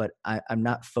great, but I'm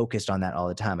not focused on that all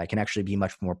the time. I can actually be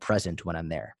much more present when I'm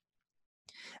there.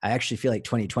 I actually feel like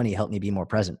 2020 helped me be more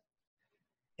present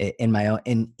in my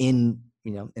own, in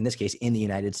this case, in the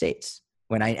United States.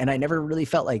 I never really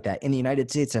felt like that in the United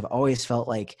States. I've always felt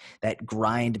like that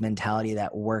grind mentality,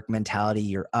 that work mentality.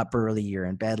 You're up early, you're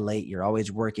in bed late, you're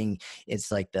always working. It's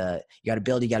like you got to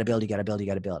build, you got to build, you got to build, you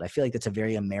got to build. I feel like that's a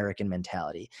very American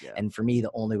mentality. Yeah. And for me,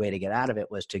 the only way to get out of it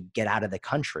was to get out of the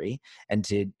country and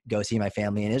to go see my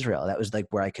family in Israel. That was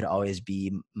where I could always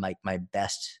be my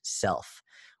best self.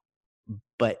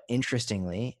 But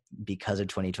interestingly, because of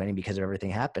 2020, because of everything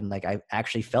happened, I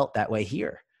actually felt that way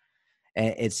here.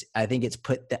 And I think it's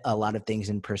put a lot of things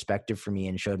in perspective for me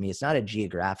and showed me it's not a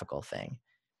geographical thing.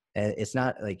 It's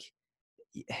not like,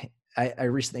 I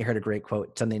recently heard a great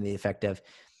quote, something to the effect of,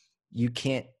 you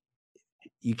can't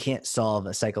solve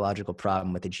a psychological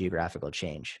problem with a geographical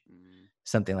change.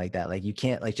 Something like that. You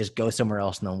can't just go somewhere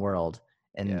else in the world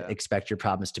and expect your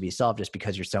problems to be solved just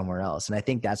because you're somewhere else. And I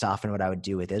think that's often what I would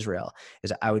do with Israel,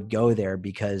 is I would go there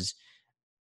because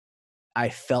I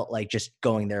felt like just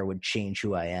going there would change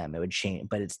who I am. It would change,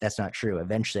 but that's not true.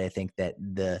 Eventually, I think that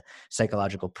the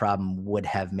psychological problem would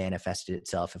have manifested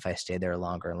itself if I stayed there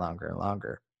longer and longer and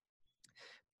longer.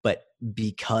 But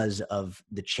because of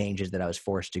the changes that I was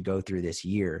forced to go through this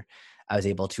year, I was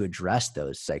able to address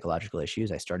those psychological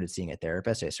issues. I started seeing a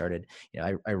therapist. I started,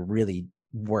 I really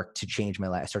worked to change my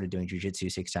life. I started doing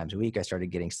jujitsu 6 times a week. I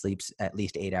started getting sleeps at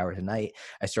least 8 hours a night.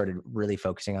 I started really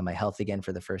focusing on my health again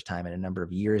for the first time in a number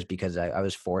of years, because I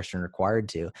was forced and required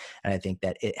to. And I think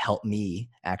that it helped me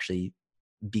actually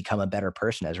become a better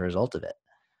person as a result of it.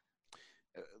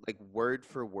 Like word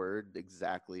for word,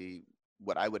 exactly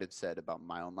what I would have said about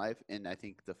my own life. And I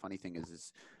think the funny thing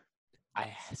is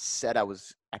I said I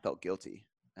felt guilty.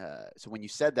 So when you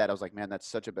said that, I was like, man, that's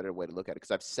such a better way to look at it.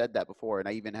 Cause I've said that before. And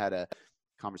I even had a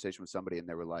conversation with somebody, and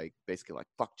they were like, basically like,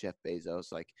 fuck Jeff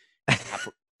Bezos. Like he's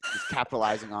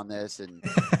capitalizing on this. And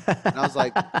I was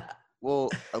like,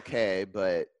 well, okay,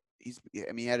 but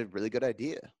he had a really good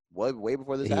idea way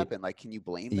before this happened. Like, can you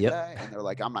blame the guy? And they're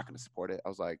like, I'm not going to support it. I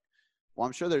was like, well,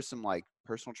 I'm sure there's some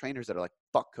personal trainers that are like,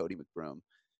 fuck Cody McBroom.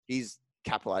 He's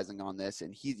capitalizing on this,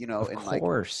 and he's, of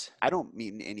course. I don't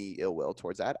mean any ill will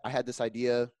towards that. I had this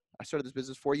idea. I started this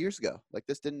business 4 years ago.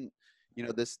 This didn't,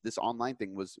 this online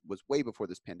thing was way before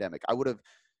this pandemic.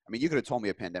 You could have told me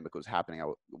a pandemic was happening,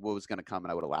 what was going to come,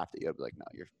 and I would have laughed at you. I'd be like, no,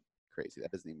 you're crazy.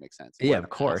 That doesn't even make sense. Yeah, of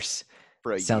course.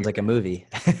 For sounds like a movie.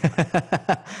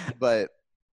 But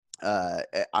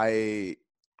I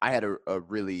had a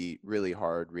really, really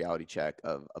hard reality check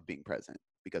of being present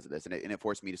because of this. And it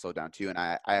forced me to slow down too. And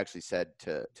I actually said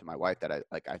to my wife that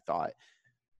I thought,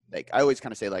 I always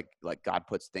kind of say like God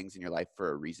puts things in your life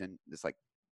for a reason. It's like,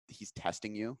 he's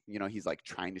testing you, he's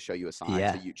trying to show you a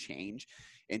sign so you change.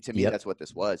 And to me, that's what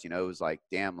this was. It was like,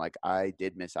 damn, I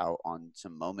did miss out on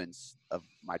some moments of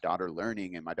my daughter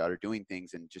learning and my daughter doing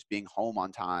things and just being home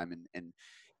on time. And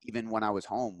even when I was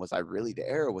home, was I really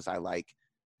there? Or was I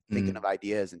thinking of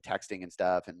ideas and texting and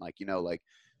stuff. And like, like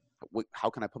how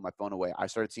can I put my phone away? I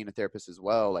started seeing a therapist as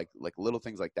well, like little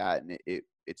things like that. And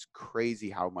it's crazy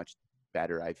how much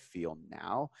better I feel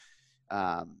now.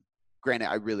 Granted,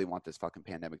 I really want this fucking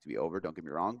pandemic to be over. Don't get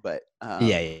me wrong, but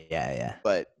yeah.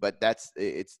 But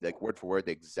it's like word for word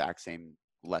the exact same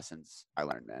lessons I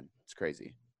learned, man. It's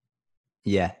crazy.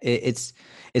 Yeah, it's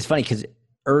funny because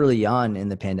early on in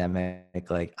the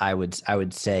pandemic, like I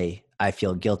would say I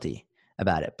feel guilty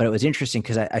about it, but it was interesting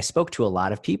because I spoke to a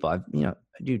lot of people. I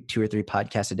do 2 or 3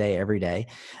 podcasts a day every day,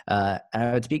 and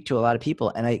I would speak to a lot of people,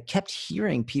 and I kept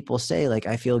hearing people say like,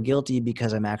 I feel guilty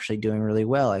because I'm actually doing really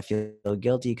well. I feel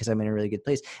guilty because I'm in a really good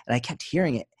place, and I kept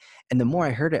hearing it. And the more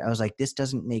I heard it, I was like, this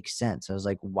doesn't make sense. I was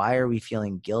like, why are we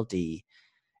feeling guilty?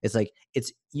 It's like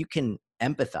you can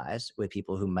empathize with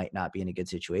people who might not be in a good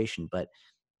situation, but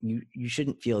you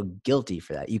shouldn't feel guilty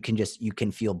for that. You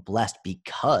can feel blessed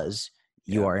because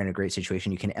you are in a great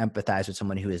situation. You can empathize with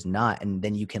someone who is not, and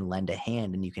then you can lend a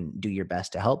hand and you can do your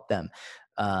best to help them.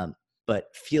 But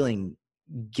feeling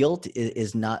guilt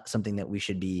is not something that we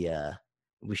shouldn't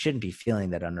be feeling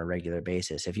that on a regular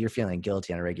basis. If you're feeling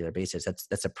guilty on a regular basis,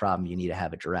 that's a problem you need to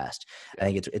have addressed. I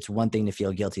think it's one thing to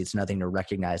feel guilty. It's nothing to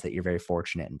recognize that you're very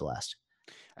fortunate and blessed.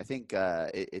 I think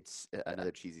it's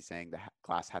another cheesy saying, the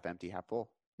glass half empty, half full.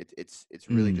 It's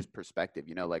really just perspective.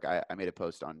 Like I made a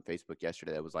post on Facebook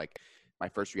yesterday that was like my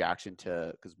first reaction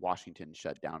to, because Washington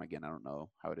shut down again. I don't know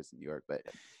how it is in New York, but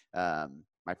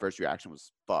my first reaction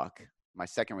was fuck. My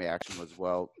second reaction was,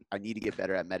 well, I need to get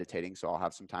better at meditating, so I'll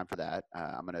have some time for that.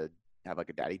 I'm going to have like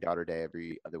a daddy-daughter day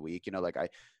every other week.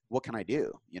 What can I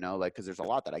do? Because there's a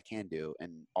lot that I can do,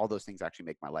 and all those things actually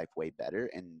make my life way better.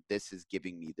 And this is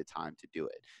giving me the time to do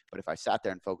it. But if I sat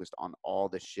there and focused on all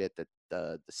the shit that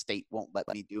the state won't let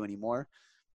me do anymore,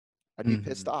 I'd be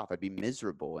pissed off. I'd be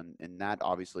miserable. And that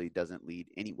obviously doesn't lead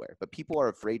anywhere. But people are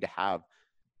afraid to have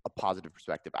a positive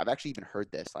perspective. I've actually even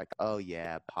heard this, like, oh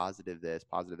yeah, positive this,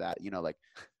 positive that, like,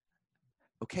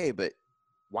 okay, but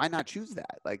why not choose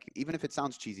that? Like, even if it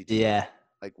sounds cheesy to you,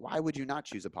 like, why would you not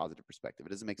choose a positive perspective? It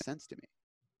doesn't make sense to me.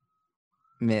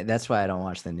 Man, that's why I don't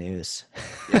watch the news.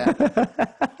 Yeah.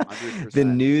 100%. The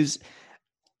news,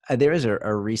 there was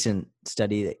a recent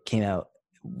study that came out,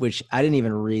 which I didn't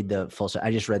even read the full study.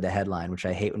 I just read the headline, which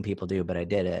I hate when people do, but I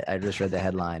did it. I just read the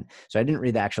headline. So I didn't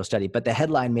read the actual study, but the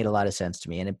headline made a lot of sense to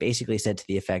me. And it basically said to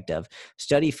the effect of,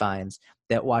 study finds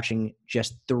that watching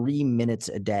just 3 minutes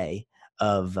a day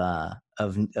of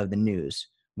the news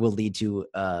will lead to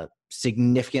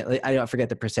significantly, I don't forget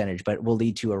the percentage, but will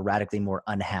lead to a radically more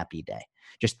unhappy day.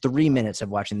 Just 3 minutes of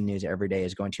watching the news every day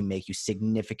is going to make you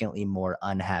significantly more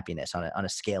unhappiness on a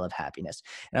scale of happiness.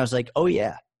 And I was like, oh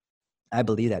yeah, I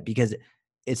believe that, because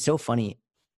it's so funny.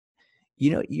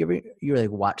 You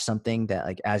like watch something that,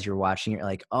 like, as you're watching, you're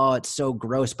like, oh, it's so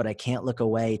gross, but I can't look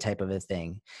away type of a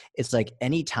thing. It's like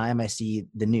anytime I see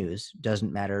the news,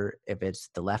 doesn't matter if it's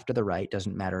the left or the right,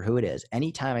 doesn't matter who it is.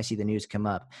 Anytime I see the news come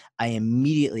up, I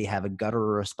immediately have a guttural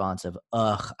response of,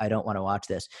 ugh, I don't want to watch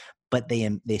this. But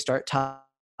they start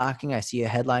talking, I see a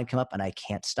headline come up and I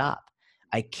can't stop.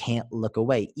 I can't look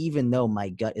away, even though my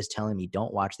gut is telling me,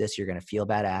 don't watch this. You're going to feel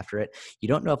bad after it. You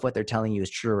don't know if what they're telling you is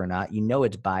true or not. You know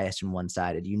it's biased and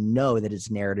one-sided. You know that it's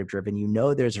narrative driven. You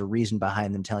know there's a reason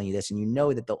behind them telling you this. And you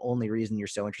know that the only reason you're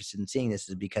so interested in seeing this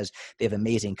is because they have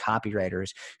amazing copywriters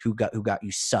who got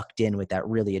you sucked in with that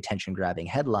really attention-grabbing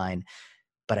headline.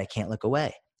 But I can't look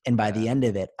away. And by the end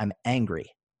of it, I'm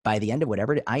angry. By the end of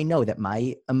whatever, I know that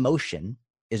my emotion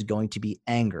is going to be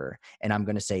anger, and I'm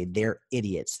going to say they're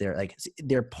idiots. They're like,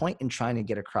 their point in trying to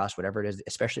get across whatever it is,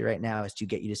 especially right now, is to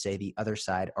get you to say the other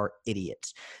side are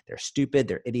idiots. They're stupid.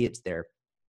 They're idiots. They're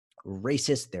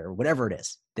racist. They're whatever it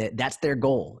is. That's their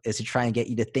goal, is to try and get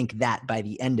you to think that by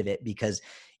the end of it, because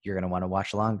you're going to want to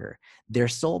watch longer. Their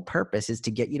sole purpose is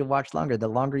to get you to watch longer. The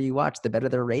longer you watch, the better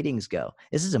their ratings go.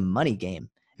 This is a money game.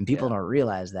 And people don't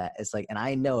realize that. It's like, and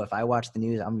I know if I watch the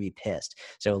news, I'm gonna be pissed.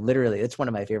 So literally, it's one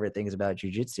of my favorite things about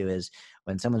jiu-jitsu is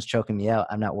when someone's choking me out,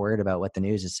 I'm not worried about what the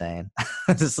news is saying.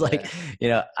 It's like,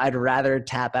 I'd rather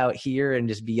tap out here and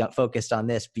just be focused on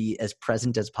this, be as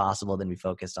present as possible than be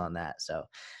focused on that. So,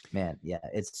 man,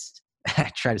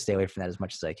 I try to stay away from that as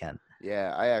much as I can.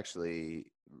 Yeah, I actually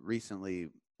recently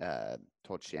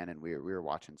told Shannon we were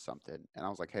watching something, and I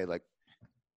was like, hey, like,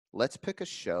 let's pick a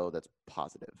show that's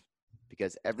positive.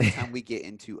 Because every time we get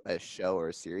into a show or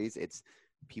a series, it's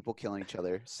people killing each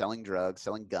other, selling drugs,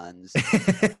 selling guns.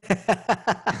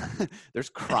 There's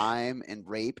crime and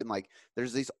rape, and like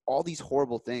there's all these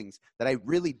horrible things that I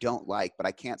really don't like, but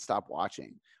I can't stop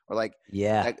watching. Or like,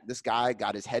 this guy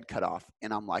got his head cut off,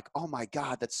 and I'm like, oh my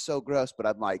God, that's so gross. But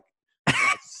I'm like,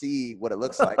 see what it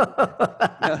looks like.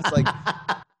 You know, it's like,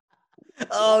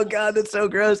 oh God, that's so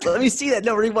gross. Let me see that.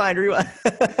 No, rewind.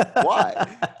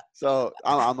 why? So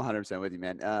I'm 100% with you,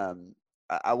 man.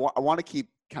 I want to keep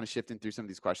kind of shifting through some of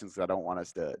these questions because I don't want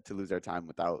us to lose our time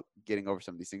without getting over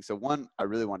some of these things. So one, I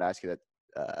really want to ask you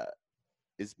that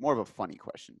is more of a funny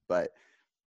question, but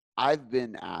I've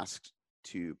been asked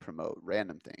to promote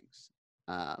random things.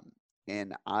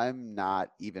 And I'm not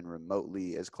even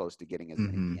remotely as close to getting as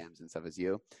many DMs and stuff as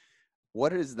you.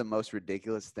 What is the most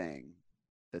ridiculous thing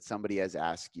that somebody has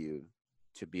asked you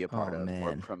to be a part of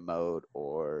or promote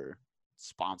or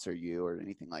sponsor you or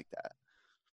anything like that?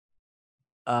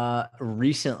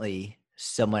 Recently,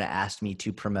 someone asked me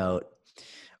to promote.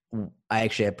 I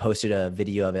posted a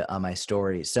video of it on my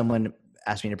story. Someone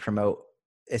asked me to promote.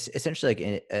 It's essentially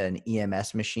like an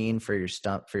EMS machine for your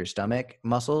stomach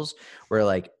muscles, where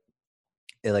like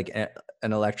an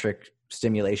electric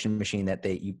stimulation machine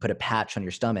that you put a patch on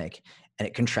your stomach and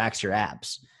it contracts your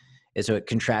abs. And so it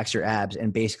contracts your abs,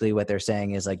 and basically what they're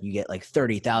saying is like you get like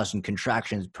 30,000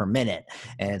 contractions per minute,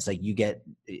 and it's like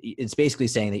it's basically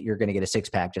saying that you're going to get a six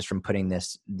pack just from putting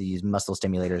these muscle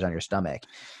stimulators on your stomach.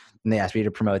 And they asked me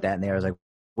to promote that, and they was like,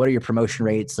 what are your promotion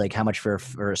rates? Like how much for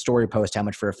a story post, how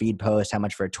much for a feed post, how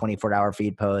much for a 24-hour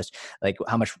feed post, like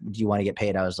how much do you want to get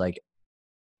paid? I was like,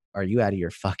 are you out of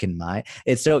your fucking mind?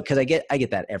 It's so, cause I get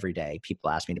that every day. People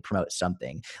ask me to promote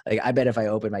something. Like I bet if I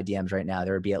open my DMs right now,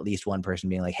 there would be at least one person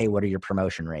being like, hey, what are your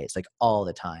promotion rates? Like all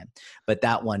the time. But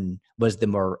that one was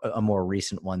a more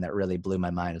recent one that really blew my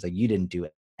mind. It's like, you didn't do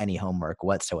any homework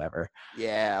whatsoever.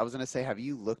 Yeah. I was going to say, have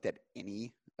you looked at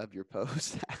any of your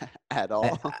posts at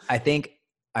all? I think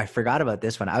I forgot about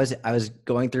this one. I was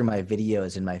going through my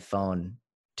videos in my phone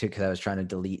because I was trying to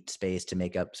delete space to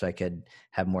make up so I could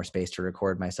have more space to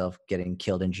record myself getting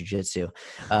killed in jiu-jitsu.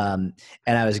 And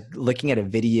I was looking at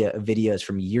videos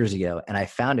from years ago, and I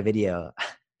found a video.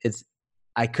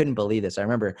 I couldn't believe this. I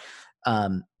remember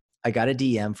I got a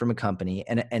DM from a company,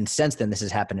 and since then this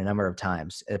has happened a number of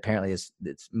times. Apparently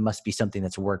it must be something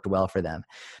that's worked well for them.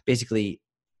 Basically,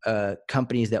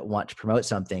 companies that want to promote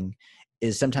something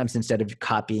is sometimes instead of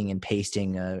copying and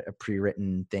pasting a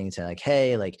pre-written thing saying like,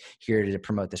 hey, like here to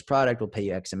promote this product, we'll pay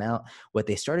you X amount. What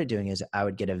they started doing is I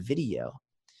would get a video,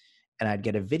 and I'd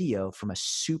get a video from a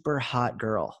super hot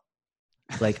girl,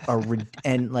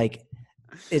 and like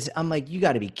I'm like, you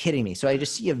got to be kidding me. So I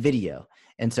just see a video.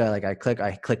 And so like I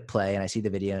click play, and I see the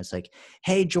video, and it's like,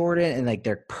 hey, Jordan. And like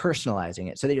they're personalizing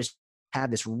it. So they just have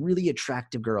this really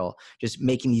attractive girl just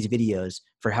making these videos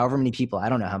for however many people. I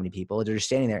don't know how many people. They're just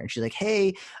standing there, and she's like,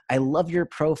 hey, I love your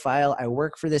profile. I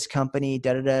work for this company.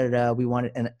 Da da da da. We want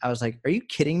it. And I was like, are you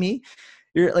kidding me?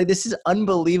 You're like, this is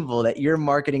unbelievable that your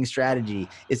marketing strategy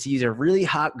is to use a really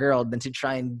hot girl than to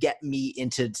try and get me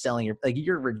into selling your, like,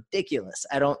 you're ridiculous.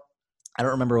 I don't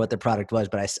remember what the product was,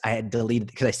 but I had deleted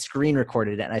because I screen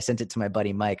recorded it and I sent it to my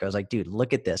buddy Mike. I was like, dude,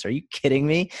 look at this. Are you kidding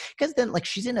me? Because then like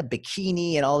she's in a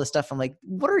bikini and all this stuff. I'm like,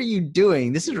 what are you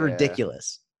doing? This is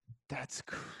ridiculous. That's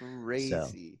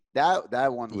crazy. So,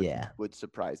 that one would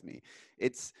surprise me.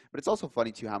 But it's also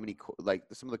funny too how many like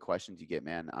some of the questions you get,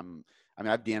 man.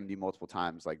 I've DM'd you multiple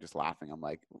times, like just laughing. I'm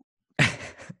like,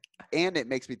 and it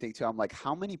makes me think too. I'm like,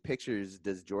 how many pictures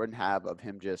does Jordan have of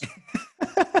him just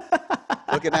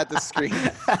looking at the screen?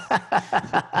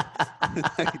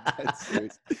 Like, that's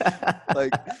serious.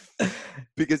 Like,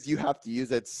 because you have to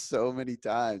use it so many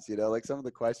times, you know, like some of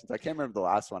the questions, I can't remember the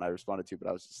last one I responded to, but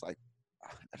I was just like,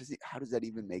 how does that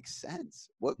even make sense?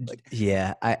 What, like,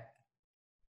 yeah,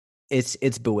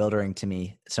 it's bewildering to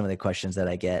me, some of the questions that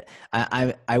I get.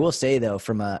 I will say though,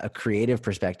 from a creative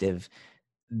perspective,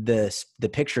 the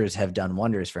pictures have done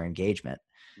wonders for engagement.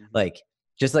 Like,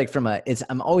 just like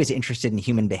I'm always interested in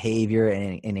human behavior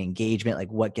and engagement,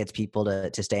 like what gets people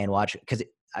to stay and watch. Because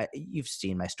you've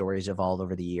seen my stories evolve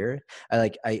over the year.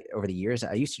 Over the years,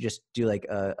 I used to just do like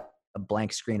a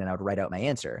blank screen and I would write out my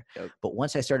answer. Yep. But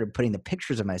once I started putting the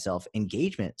pictures of myself,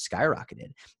 engagement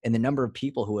skyrocketed, and the number of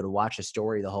people who would watch a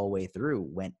story the whole way through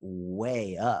went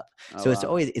way up.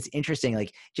 So it's interesting,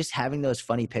 like just having those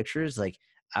funny pictures, like.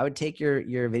 I would take your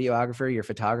videographer, your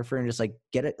photographer, and just like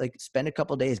spend a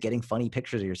couple days getting funny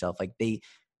pictures of yourself. Like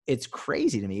it's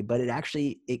crazy to me, but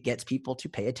it gets people to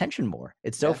pay attention more.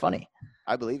 It's so funny.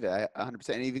 I believe it. 100%.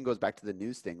 And it even goes back to the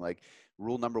news thing. Like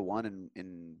rule number one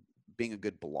in being a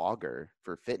good blogger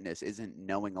for fitness isn't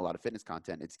knowing a lot of fitness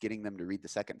content. It's getting them to read the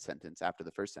second sentence after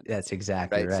the first sentence. That's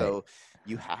exactly right. So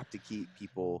you have to keep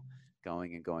people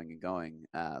going and going and going.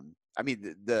 I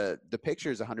mean, the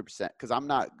picture is 100% because I'm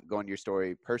not going to your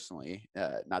story personally.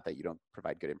 Not that you don't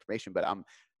provide good information, but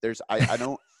I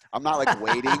don't, I'm not like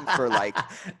waiting for like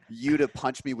you to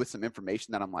punch me with some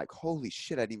information that I'm like, holy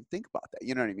shit, I didn't even think about that.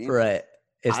 You know what I mean? Right.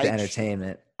 It's the I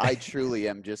entertainment. I truly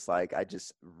am just like, I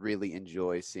just really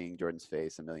enjoy seeing Jordan's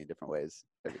face a million different ways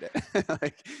every day.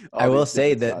 Like I all will these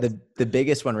say different that thoughts. the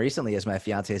biggest one recently is my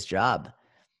fiance's job.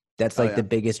 That's Oh like yeah. the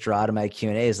biggest draw to my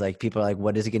Q&A is like, people are like,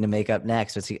 what is he going to make up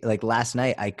next? Like last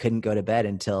night, I couldn't go to bed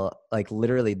until like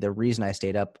literally the reason I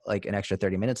stayed up like an extra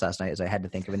 30 minutes last night is I had to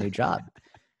think of a new job.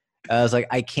 I was like,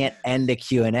 I can't end a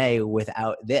Q&A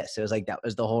without this. It was like, that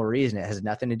was the whole reason. It has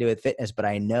nothing to do with fitness, but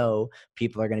I know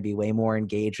people are going to be way more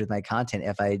engaged with my content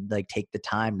if I like take the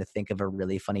time to think of a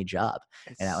really funny job.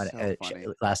 It's And that so one, funny.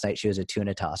 last night she was a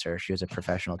tuna tosser. She was a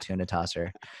professional tuna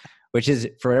tosser, which is,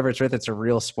 for whatever it's worth, it's a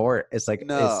real sport. It's like, it's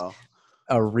No.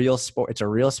 a real sport. It's a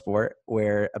real sport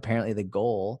where apparently the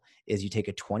goal is you take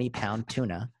a 20-pound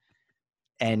tuna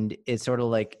and it's sort of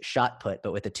like shot put,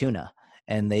 but with a tuna.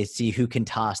 And they see who can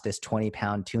toss this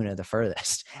 20-pound tuna the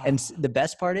furthest. And the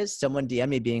best part is someone DM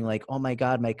me being like, oh my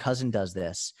God, my cousin does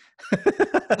this.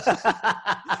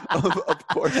 Of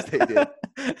course they did.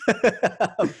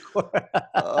 Of course.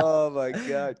 Oh my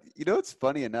God. You know, it's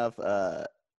funny enough. Have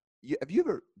you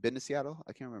ever been to Seattle?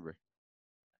 I can't remember.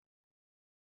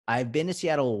 I've been to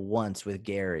Seattle once with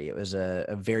Gary. It was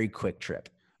a very quick trip.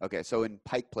 Okay. So in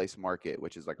Pike Place Market,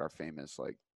 which is like our famous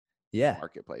like Yeah.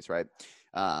 marketplace, right?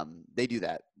 They do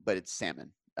that, but it's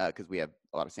salmon because we have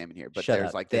a lot of salmon here. But Shut there's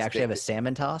up. like They this actually big, have a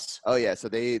salmon toss? oh yeah, so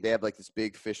they have like this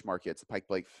big fish market. It's a Pike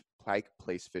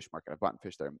Place Fish Market. I've bought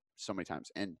fish there so many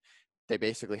times, and they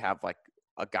basically have like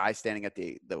a guy standing at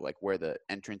the like where the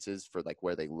entrance is for like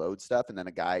where they load stuff, and then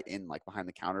a guy in like behind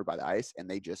the counter by the ice, and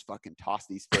they just fucking toss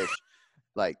these fish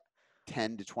like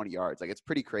 10 to 20 yards. Like it's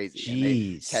pretty crazy. Jeez. And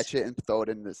they catch it and throw it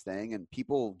in this thing, and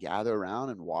people gather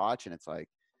around and watch, and it's like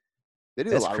they do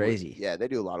That's a lot crazy. of weird, yeah, they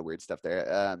do a lot of weird stuff there.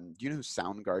 Do you know who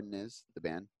Soundgarden is? The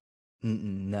band?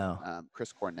 No.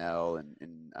 Chris Cornell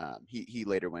and he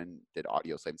later went and did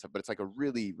Audio Slave and stuff. But it's like a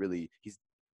really he's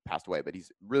passed away, but he's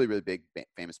really big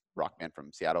famous rock band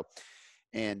from Seattle.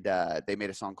 And they made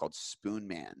a song called Spoon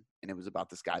Man, and it was about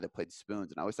this guy that played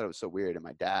spoons. And I always thought it was so weird. And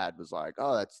my dad was like,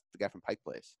 "Oh, that's the guy from Pike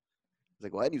Place." I was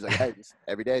like, "What?" And he was like, "Hey,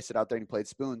 every day I sit out there and he played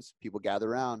spoons. People gather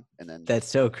around, and then That's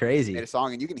so made crazy. a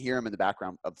song, and you can hear him in the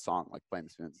background of the song, like playing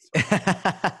the spoons."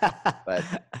 But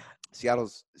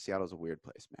Seattle's a weird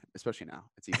place, man. Especially now,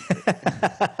 it's even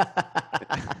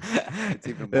it's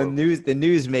even more. The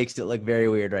news makes it look very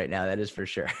weird right now. That is for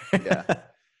sure. Yeah.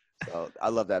 So I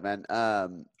love that, man.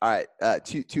 All right,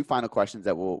 two final questions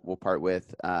that we'll part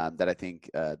with that I think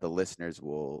the listeners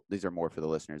will. These are more for the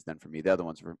listeners than for me. The other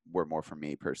ones were more for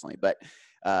me personally. But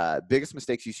biggest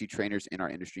mistakes you see trainers in our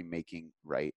industry making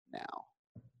right now?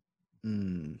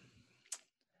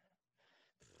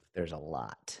 There's a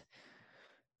lot.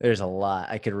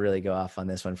 I could really go off on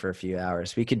this one for a few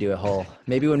hours. We could do a whole,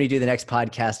 maybe when we do the next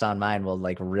podcast on mine, we'll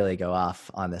like really go off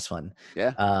on this one.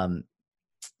 Yeah.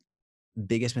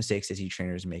 Biggest mistakes that you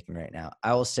trainers are making right now.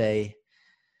 I will say,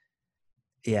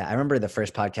 yeah, I remember the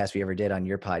first podcast we ever did on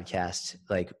your podcast.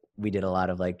 Like we did a lot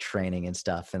of like training and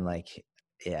stuff, and like,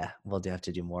 yeah, we'll have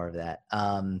to do more of that.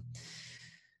 I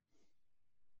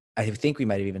think we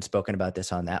might have even spoken about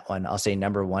this on that one. I'll say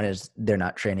number one is they're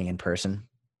not training in person.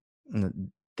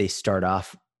 They start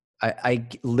off. I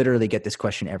literally get this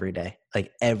question every day,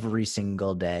 like every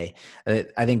single day.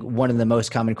 I think one of the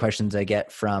most common questions I get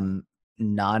from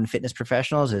non-fitness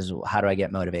professionals is, how do I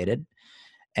get motivated?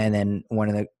 And then one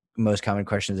of the most common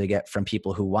questions I get from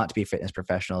people who want to be fitness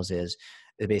professionals is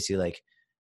basically like,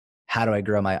 how do I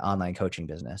grow my online coaching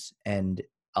business? And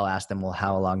I'll ask them, well,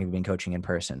 how long have you been coaching in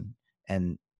person?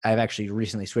 And I've actually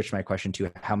recently switched my question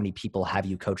to how many people have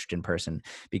you coached in person?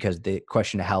 Because the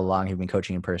question of how long have you been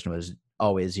coaching in person was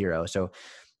always 0. So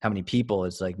how many people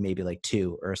is like maybe like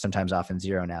 2 or sometimes often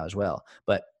 0 now as well.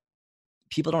 But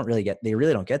people they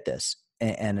really don't get this.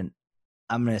 And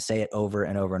I'm going to say it over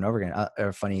and over and over again.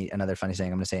 Another funny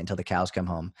saying, I'm going to say it until the cows come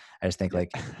home. I just think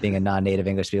like being a non-native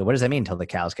English speaker, what does that mean until the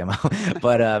cows come home?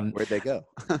 But where'd they go?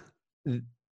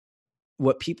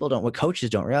 What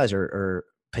coaches don't realize, or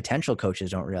potential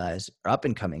coaches don't realize, or up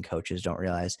and coming coaches don't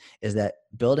realize, is that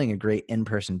building a great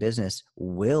in-person business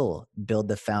will build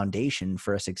the foundation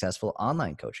for a successful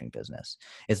online coaching business.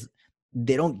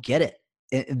 They don't get it.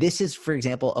 This is, for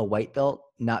example, a white belt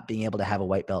not being able to have a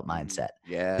white belt mindset.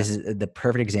 Yeah. This is the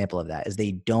perfect example of that, is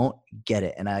they don't get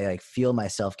it. And I like feel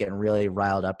myself getting really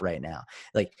riled up right now.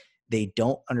 Like they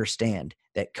don't understand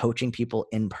that coaching people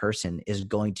in person is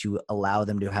going to allow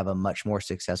them to have a much more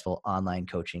successful online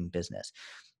coaching business.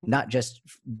 Not just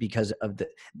because of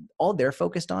all they're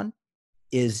focused on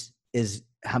is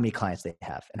how many clients they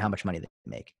have and how much money they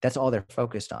make. That's all they're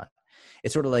focused on.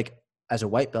 It's sort of like, as a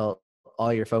white belt,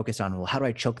 all you're focused on, well, how do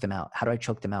I choke them out? How do I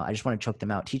choke them out? I just want to choke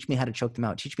them out. Teach me how to choke them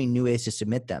out. Teach me new ways to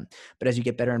submit them. But as you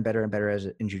get better and better and better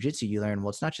in jiu-jitsu, you learn, well,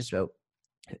 it's not just about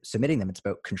submitting them. It's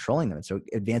about controlling them. It's about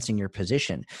advancing your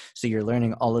position. So you're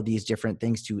learning all of these different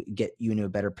things to get you into a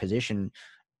better position,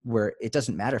 where it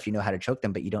doesn't matter if you know how to choke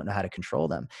them, but you don't know how to control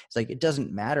them. It's like, it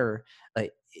doesn't matter.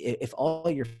 Like, if all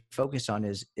you're focused on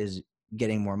is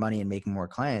getting more money and making more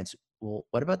clients, well,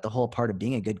 what about the whole part of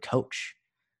being a good coach?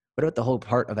 What about the whole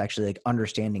part of actually like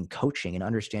understanding coaching and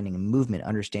understanding movement,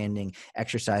 understanding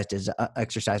exercise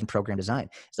and program design?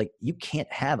 It's like, you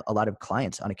can't have a lot of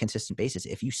clients on a consistent basis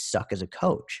if you suck as a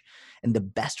coach. And the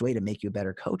best way to make you a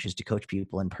better coach is to coach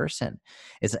people in person.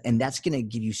 And that's going to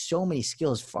give you so many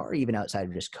skills far even outside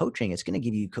of just coaching. It's going to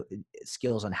give you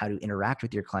skills on how to interact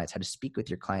with your clients, how to speak with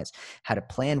your clients, how to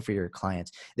plan for your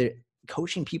clients.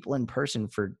 Coaching people in person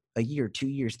for a year, 2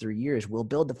 years, 3 years will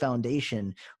build the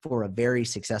foundation for a very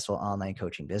successful online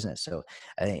coaching business. So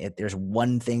I think if there's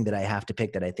one thing that I have to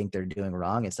pick that I think they're doing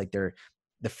wrong, it's like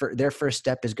their first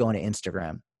step is going to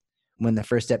Instagram, when the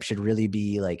first step should really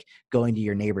be like going to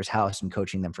your neighbor's house and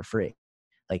coaching them for free.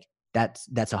 Like that's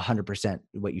 100%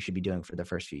 what you should be doing for the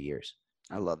first few years.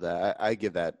 I love that. I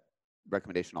give that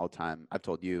recommendation all the time. I've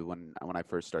told you when I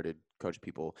first started coaching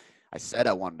people, I said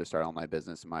I wanted to start an online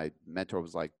business. And my mentor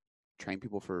was like, train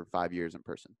people for 5 years in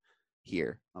person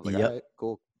here. I was like, all right,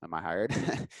 cool. Am I hired?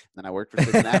 And then I worked for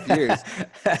 6.5 years,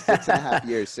 6.5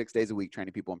 years, 6 days a week,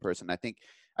 training people in person. I think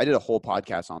I did a whole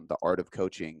podcast on the art of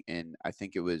coaching. And I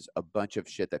think it was a bunch of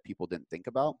shit that people didn't think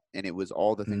about. And it was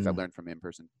all the things I learned from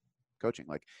in-person coaching.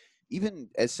 Like, even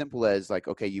as simple as like,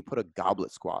 okay, you put a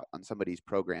goblet squat on somebody's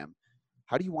program.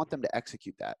 How do you want them to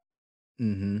execute that?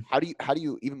 Mm-hmm. How do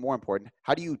you, even more important,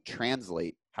 how do you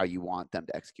translate how you want them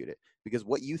to execute it? Because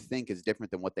what you think is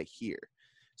different than what they hear.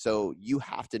 So you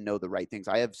have to know the right things.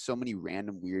 I have so many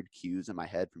random weird cues in my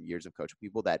head from years of coaching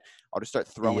people that I'll just start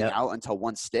throwing out until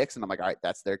one sticks. And I'm like, all right,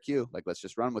 that's their cue. Like, let's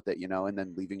just run with it, and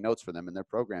then leaving notes for them in their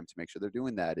program to make sure they're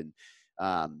doing that. And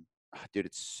dude,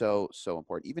 it's so, so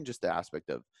important. Even just the aspect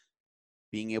of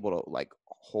being able to like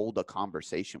hold a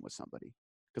conversation with somebody.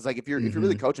 Because like if you're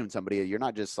really coaching somebody, you're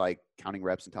not just like counting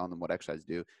reps and telling them what exercise to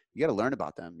do. You got to learn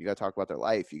about them. You got to talk about their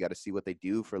life. You got to see what they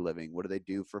do for a living. What do they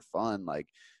do for fun? Like,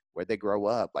 where'd they grow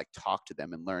up? Like, talk to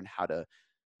them and learn how to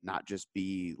not just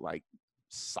be like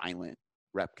silent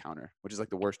rep counter, which is like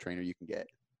the worst trainer you can get.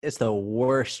 It's the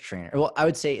worst trainer. Well, I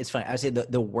would say it's funny. I would say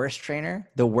the worst trainer,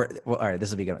 all right,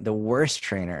 this will be good. The worst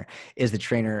trainer is the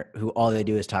trainer who all they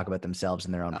do is talk about themselves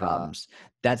and their own problems.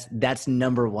 That's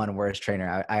number one worst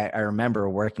trainer. I remember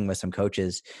working with some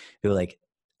coaches who like,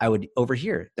 I would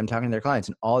overhear them talking to their clients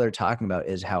and all they're talking about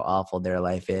is how awful their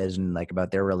life is and like about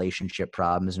their relationship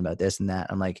problems and about this and that.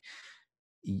 I'm like,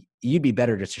 you'd be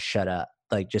better just to shut up.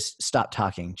 Like, just stop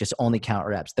talking. Just only count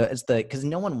reps. Because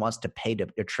no one wants to pay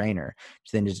a trainer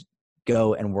to then just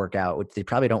go and work out, which they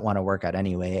probably don't want to work out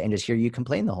anyway, and just hear you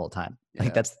complain the whole time. Yeah.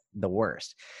 Like, that's the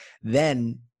worst.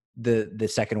 Then the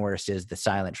second worst is the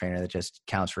silent trainer that just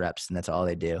counts reps and that's all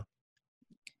they do.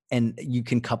 And you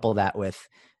can couple that with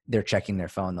they're checking their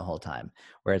phone the whole time,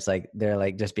 where it's like they're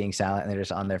like just being silent and they're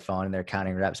just on their phone and they're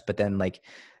counting reps, but then like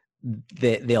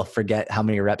they'll forget how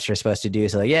many reps you're supposed to do.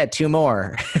 So like, yeah, 2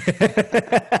 more.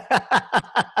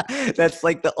 That's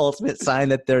like the ultimate sign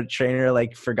that their trainer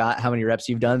like forgot how many reps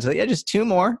you've done. So yeah, just 2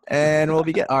 more and we'll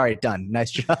be good. All right, done. Nice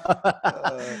job.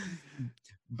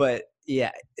 But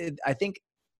yeah, I think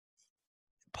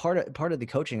part of the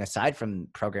coaching, aside from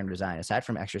program design, aside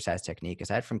from exercise technique,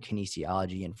 aside from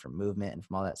kinesiology and from movement and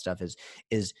from all that stuff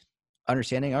is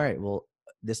understanding, all right, well,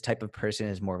 this type of person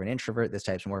is more of an introvert. This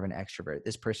type's more of an extrovert.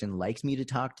 This person likes me to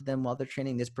talk to them while they're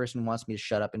training. This person wants me to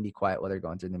shut up and be quiet while they're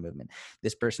going through the movement.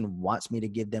 This person wants me to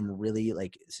give them really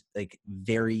like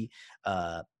very,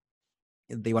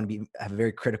 they want to have a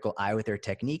very critical eye with their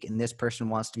technique. And this person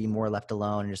wants to be more left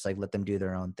alone and just like let them do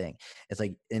their own thing. It's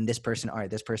like, and this person, all right,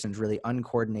 this person's really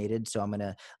uncoordinated. So I'm going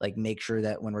to like make sure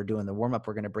that when we're doing the warm up,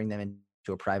 we're going to bring them in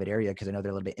to a private area because I know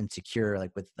they're a little bit insecure,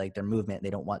 like with like their movement. They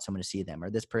don't want someone to see them, or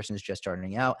this person is just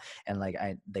starting out and like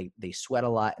they sweat a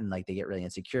lot and like they get really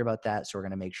insecure about that. So we're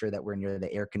going to make sure that we're near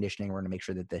the air conditioning. We're going to make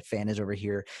sure that the fan is over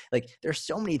here. Like there's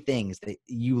so many things that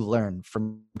you learn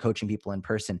from coaching people in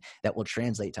person that will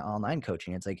translate to online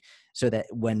coaching. It's like, so that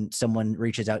when someone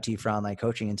reaches out to you for online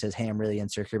coaching and says, hey, I'm really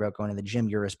insecure about going to the gym,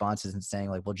 your response isn't saying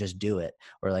like, well, just do it.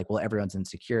 Or like, well, everyone's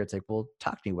insecure. It's like, well,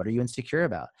 talk to me. What are you insecure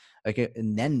about? Like,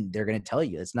 and then they're going to tell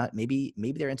you. It's not, maybe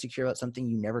they're insecure about something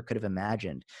you never could have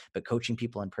imagined, but coaching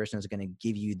people in person is going to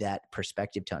give you that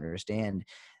perspective to understand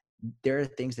there are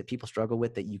things that people struggle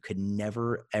with that you could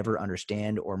never, ever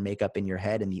understand or make up in your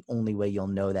head. And the only way you'll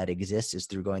know that exists is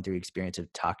through going through the experience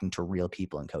of talking to real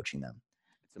people and coaching them.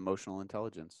 It's emotional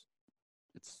intelligence.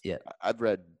 Yeah. I've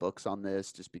read books on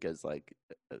this just because like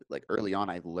early on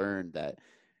I learned that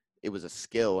it was a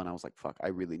skill and I was like, fuck, I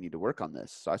really need to work on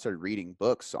this. So I started reading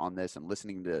books on this and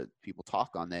listening to people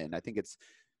talk on it. And I think it's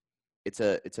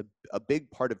a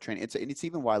big part of training. And it's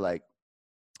even why, like,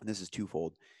 and this is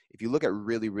twofold. If you look at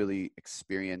really, really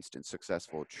experienced and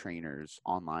successful trainers,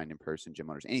 online, in person, gym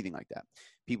owners, anything like that,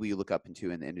 people you look up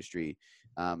into in the industry,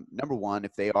 number one,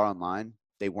 if they are online,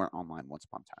 they weren't online once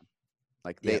upon a time.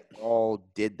 Like they all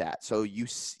did that. So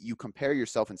you compare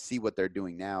yourself and see what they're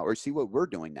doing now, or see what we're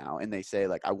doing now. And they say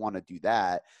like, I want to do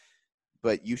that.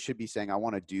 But you should be saying, I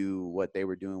want to do what they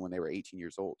were doing when they were 18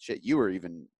 years old. Shit,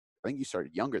 I think you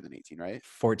started younger than 18, right?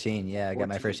 14. Yeah. I 14. got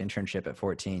my first internship at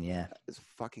 14. Yeah. It's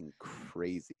fucking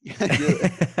crazy.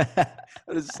 That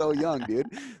is so young, dude.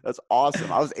 That's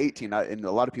awesome. I was 18, and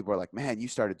a lot of people are like, man, you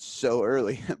started so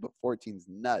early, but 14's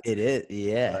nuts. It is.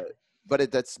 Yeah. But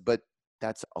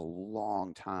that's a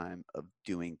long time of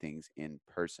doing things in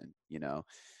person, you know?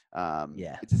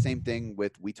 It's the same thing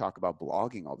we talk about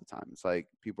blogging all the time. It's like,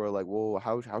 people are like, well,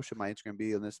 how should my Instagram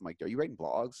be on this? I'm like, are you writing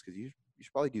blogs? Because you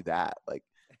should probably do that. Like,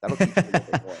 that'll teach you a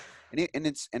little bit more.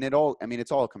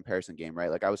 It's all a comparison game, right?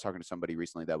 Like I was talking to somebody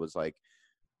recently that was like,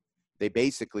 they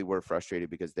basically were frustrated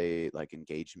because they like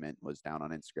engagement was down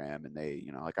on Instagram, and they,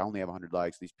 like, I only have 100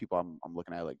 likes. These people I'm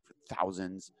looking at like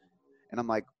thousands, and I'm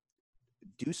like,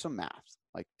 do some math.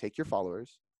 Like, take your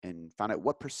followers and find out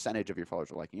what percentage of your followers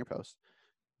are liking your posts.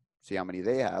 See how many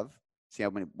they have. See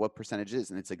what percentage is,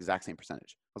 and it's the exact same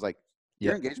percentage. I was like,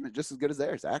 your engagement just as good as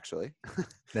theirs, actually.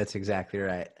 That's exactly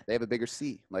right. They have a bigger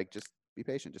C. Like, just be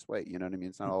patient. Just wait. You know what I mean?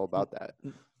 It's not all about that.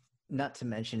 Not to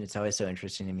mention, it's always so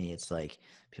interesting to me. It's like,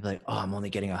 people are like, oh, I'm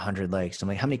only getting 100 likes. I'm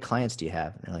like, how many clients do you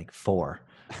have? And they're like, 4.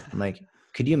 I'm like,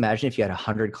 could you imagine if you had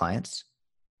 100 clients?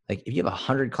 Like if you have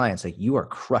 100 clients, like you are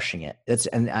crushing it.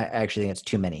 And I actually think it's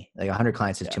too many. Like 100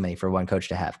 clients is too many for one coach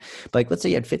to have. But like, let's say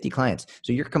you had 50 clients.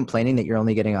 So you're complaining that you're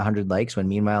only getting 100 likes when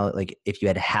meanwhile, like if you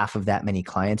had half of that many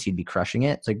clients, you'd be crushing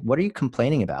it. It's like, what are you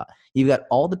complaining about? You've got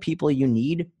all the people you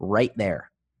need right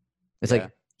there. It's like,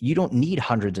 you don't need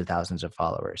hundreds of thousands of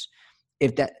followers.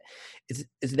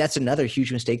 That's another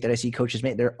huge mistake that I see coaches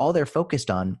make. They're focused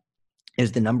on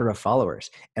is the number of followers.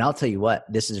 And I'll tell you what,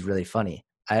 this is really funny.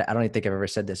 I don't even think I've ever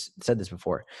said this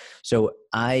before. So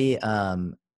I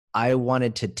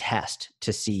wanted to test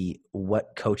to see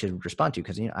what coaches would respond to,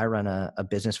 because I run a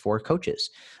business for coaches,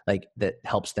 like that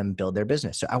helps them build their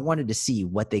business. So I wanted to see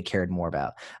what they cared more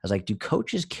about. I was like, do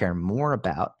coaches care more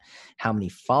about how many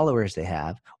followers they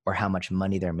have or how much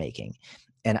money they're making?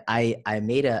 And I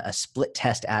made a split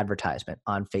test advertisement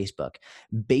on Facebook,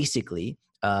 basically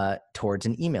towards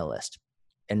an email list.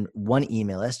 And one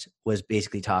email list was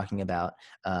basically talking about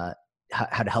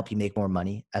how to help you make more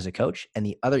money as a coach. And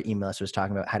the other email list was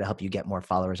talking about how to help you get more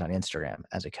followers on Instagram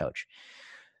as a coach.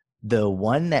 The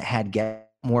one that had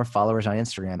get more followers on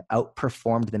Instagram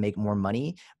outperformed the make more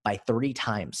money by 3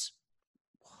 times.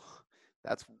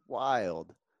 That's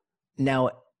wild.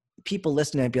 Now, people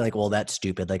listening might be like, well, that's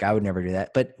stupid. Like, I would never do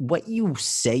that. But what you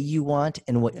say you want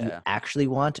and what you actually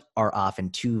want are often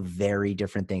 2 very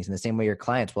different things. In the same way, your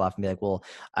clients will often be like, well,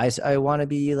 I want to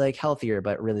be like healthier,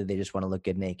 but really they just want to look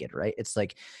good naked, right? It's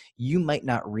like, you might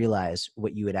not realize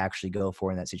what you would actually go for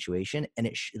in that situation. And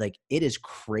it is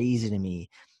crazy to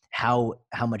me how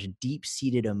much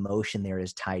deep-seated emotion there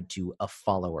is tied to a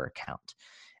follower count.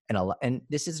 And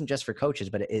this isn't just for coaches,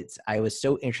 but I was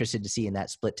so interested to see in that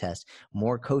split test,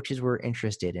 more coaches were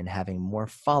interested in having more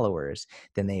followers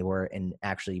than they were in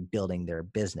actually building their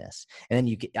business. And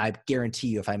then I guarantee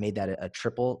you, if I made that a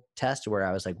triple test where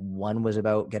I was like, one was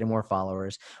about getting more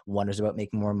followers, one was about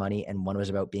making more money, and one was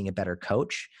about being a better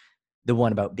coach, the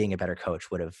one about being a better coach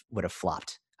would have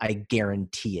flopped. I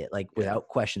guarantee it, like without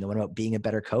question. The one about being a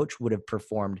better coach would have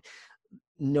performed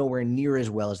nowhere near as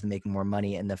well as the making more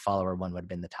money, and the follower one would have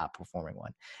been the top performing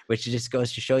one, which just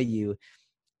goes to show you,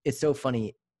 it's so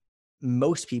funny.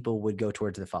 most people would go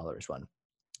towards the followers one.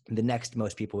 The next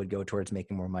most people would go towards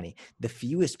making more money. The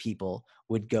fewest people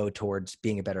would go towards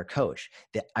being a better coach.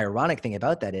 The ironic thing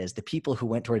about that is the people who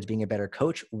went towards being a better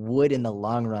coach would in the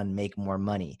long run make more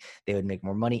money. They would make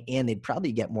more money and they'd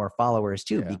probably get more followers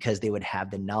too, because they would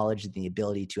have the knowledge and the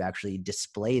ability to actually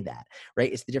display that,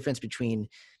 right? It's the difference between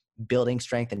building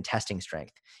strength and testing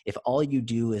strength. If all you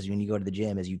do is when you go to the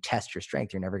gym is you test your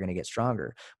strength, you're never going to get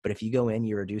stronger. But if you go in,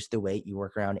 you reduce the weight, you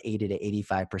work around 80 to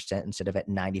 85% instead of at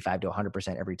 95 to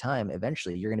 100% every time,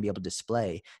 eventually you're going to be able to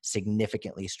display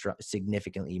significantly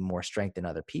more strength than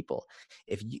other people.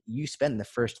 If you spend the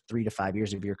first 3 to 5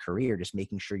 years of your career just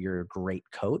making sure you're a great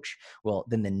coach, well,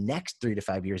 then the next 3 to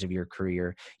 5 years of your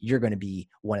career, you're going to be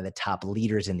one of the top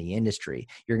leaders in the industry.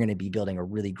 You're going to be building a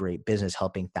really great business,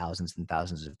 helping thousands and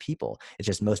thousands of people. It's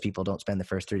just most people don't spend the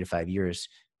first 3 to 5 years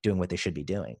doing what they should be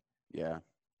doing. Yeah,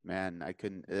 man, I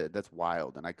couldn't. That's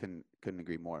wild, and I couldn't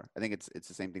agree more. I think it's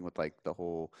the same thing with like the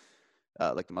whole,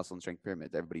 like the muscle and strength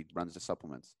pyramid. Everybody runs to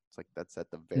supplements. It's like that's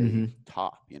at the very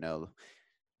top. You know,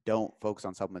 don't focus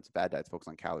on supplements, bad diets. Focus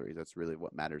on calories. That's really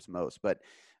what matters most. But,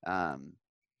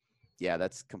 yeah,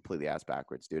 that's completely ass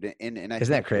backwards, dude. And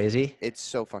isn't that crazy? It's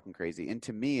so fucking crazy. And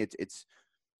to me, it's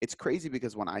crazy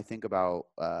because when I think about,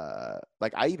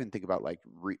 like, I even think about like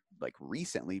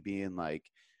recently being like,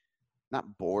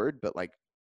 not bored, but like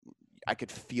I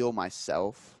could feel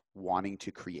myself wanting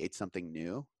to create something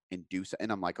new and do so.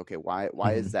 And I'm like, okay, why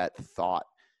is that thought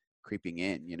creeping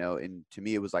in, you know? And to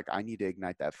me, it was like, I need to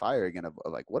ignite that fire again of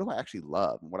like, what do I actually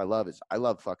love? And what I love is I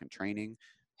love fucking training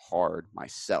hard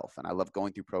myself. And I love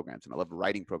going through programs and I love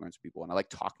writing programs for people. And I like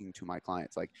talking to my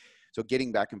clients. Like, so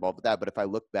getting back involved with that. But if I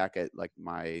look back at like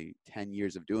my 10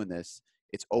 years of doing this,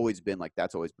 it's always been like,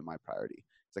 that's always been my priority.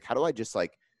 It's like, how do I just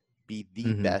like be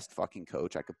the best fucking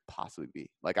coach I could possibly be?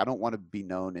 Like, I don't want to be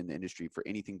known in the industry for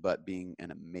anything but being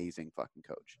an amazing fucking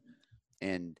coach.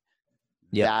 And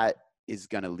that is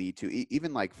going to lead to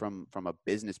even like from a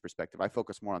business perspective, I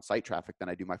focus more on site traffic than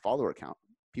I do my follower count.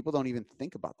 People don't even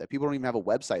think about that. People don't even have a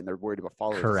website and they're worried about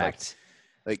followers. Correct.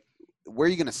 Like where are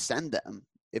you going to send them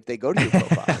if they go to your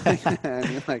profile? I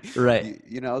mean, like, right.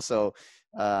 You know, so,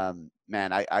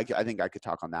 man, I think I could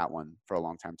talk on that one for a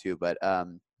long time too, but,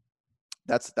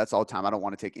 that's all time. I don't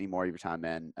want to take any more of your time,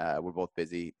 man. We're both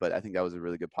busy, but I think that was a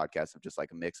really good podcast of just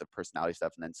like a mix of personality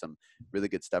stuff and then some really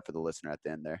good stuff for the listener at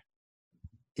the end there.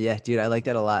 Yeah, dude, I like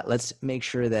that a lot. Let's make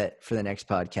sure that for the next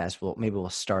podcast, we'll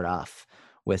start off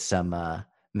with some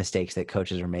mistakes that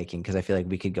coaches are making, because I feel like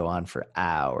we could go on for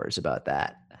hours about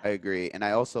that. I agree. And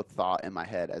I also thought in my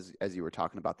head as you were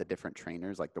talking about the different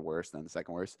trainers, like the worst and the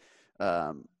second worst,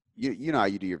 you know how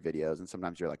you do your videos and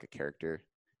sometimes you're like a character.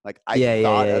 Like I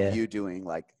thought of you doing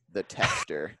like the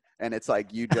tester, and it's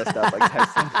like you dressed up like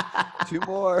testing. 2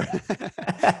 more.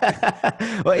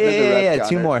 Well, yeah.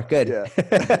 2 more. Good. Yeah.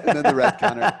 And then the rep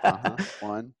counter.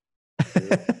 1, 2,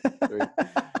 3.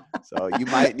 So you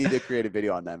might need to create a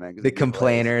video on that, man. The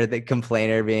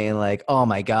complainer being like, "Oh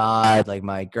my God, like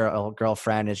my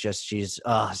girlfriend is just,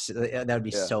 that would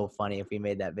be so funny if we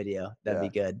made that video. That'd be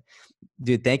good."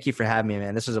 Dude, thank you for having me,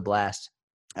 man. This was a blast.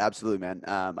 Absolutely, man.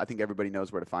 I think everybody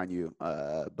knows where to find you,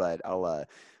 but I'll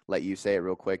let you say it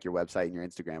real quick. Your website and your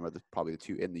Instagram are probably the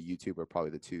two, and the YouTube are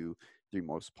probably the 2-3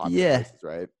 most popular places,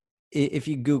 right? If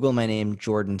you Google my name,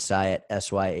 Jordan Syatt,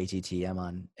 Syatt, I'm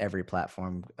on every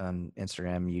platform,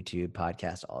 Instagram, YouTube,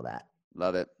 podcast, all that.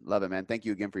 Love it, man. Thank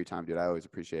you again for your time, dude. I always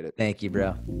appreciate it. Thank you,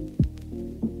 bro.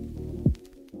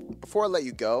 Before I let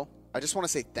you go, I just want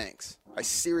to say thanks. I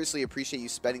seriously appreciate you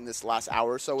spending this last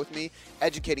hour or so with me,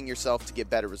 educating yourself to get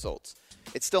better results.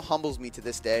 It still humbles me to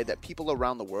this day that people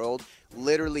around the world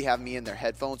literally have me in their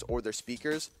headphones or their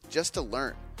speakers just to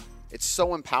learn. It's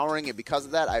so empowering, and because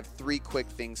of that, I have 3 quick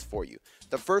things for you.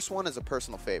 The first one is a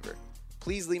personal favor.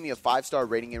 Please leave me a 5-star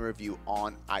rating and review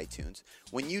on iTunes.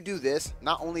 When you do this,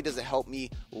 not only does it help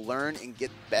me learn and get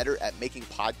better at making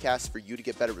podcasts for you to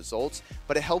get better results,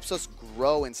 but it helps us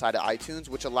grow inside of iTunes,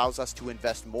 which allows us to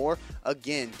invest more,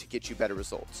 again, to get you better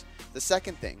results. The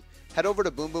second thing, head over to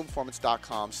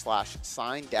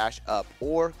boomboomperformance.com/sign-up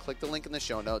or click the link in the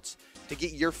show notes to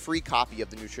get your free copy of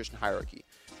the Nutrition Hierarchy.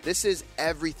 This is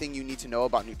everything you need to know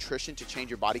about nutrition to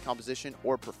change your body composition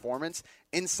or performance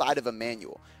inside of a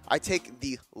manual. I take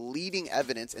the leading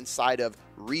evidence inside of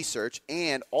research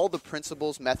and all the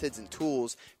principles, methods, and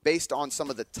tools based on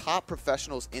some of the top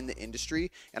professionals in the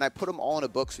industry, and I put them all in a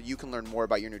book so you can learn more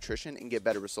about your nutrition and get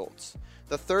better results.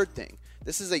 The third thing,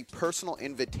 this is a personal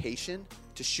invitation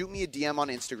to shoot me a DM on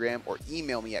Instagram or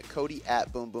email me at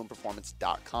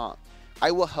cody@boomboomperformance.com.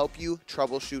 I will help you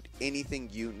troubleshoot anything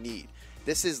you need.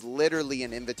 This is literally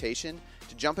an invitation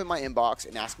to jump in my inbox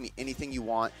and ask me anything you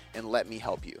want and let me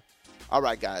help you. All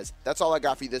right, guys, that's all I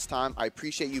got for you this time. I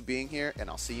appreciate you being here, and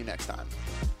I'll see you next time.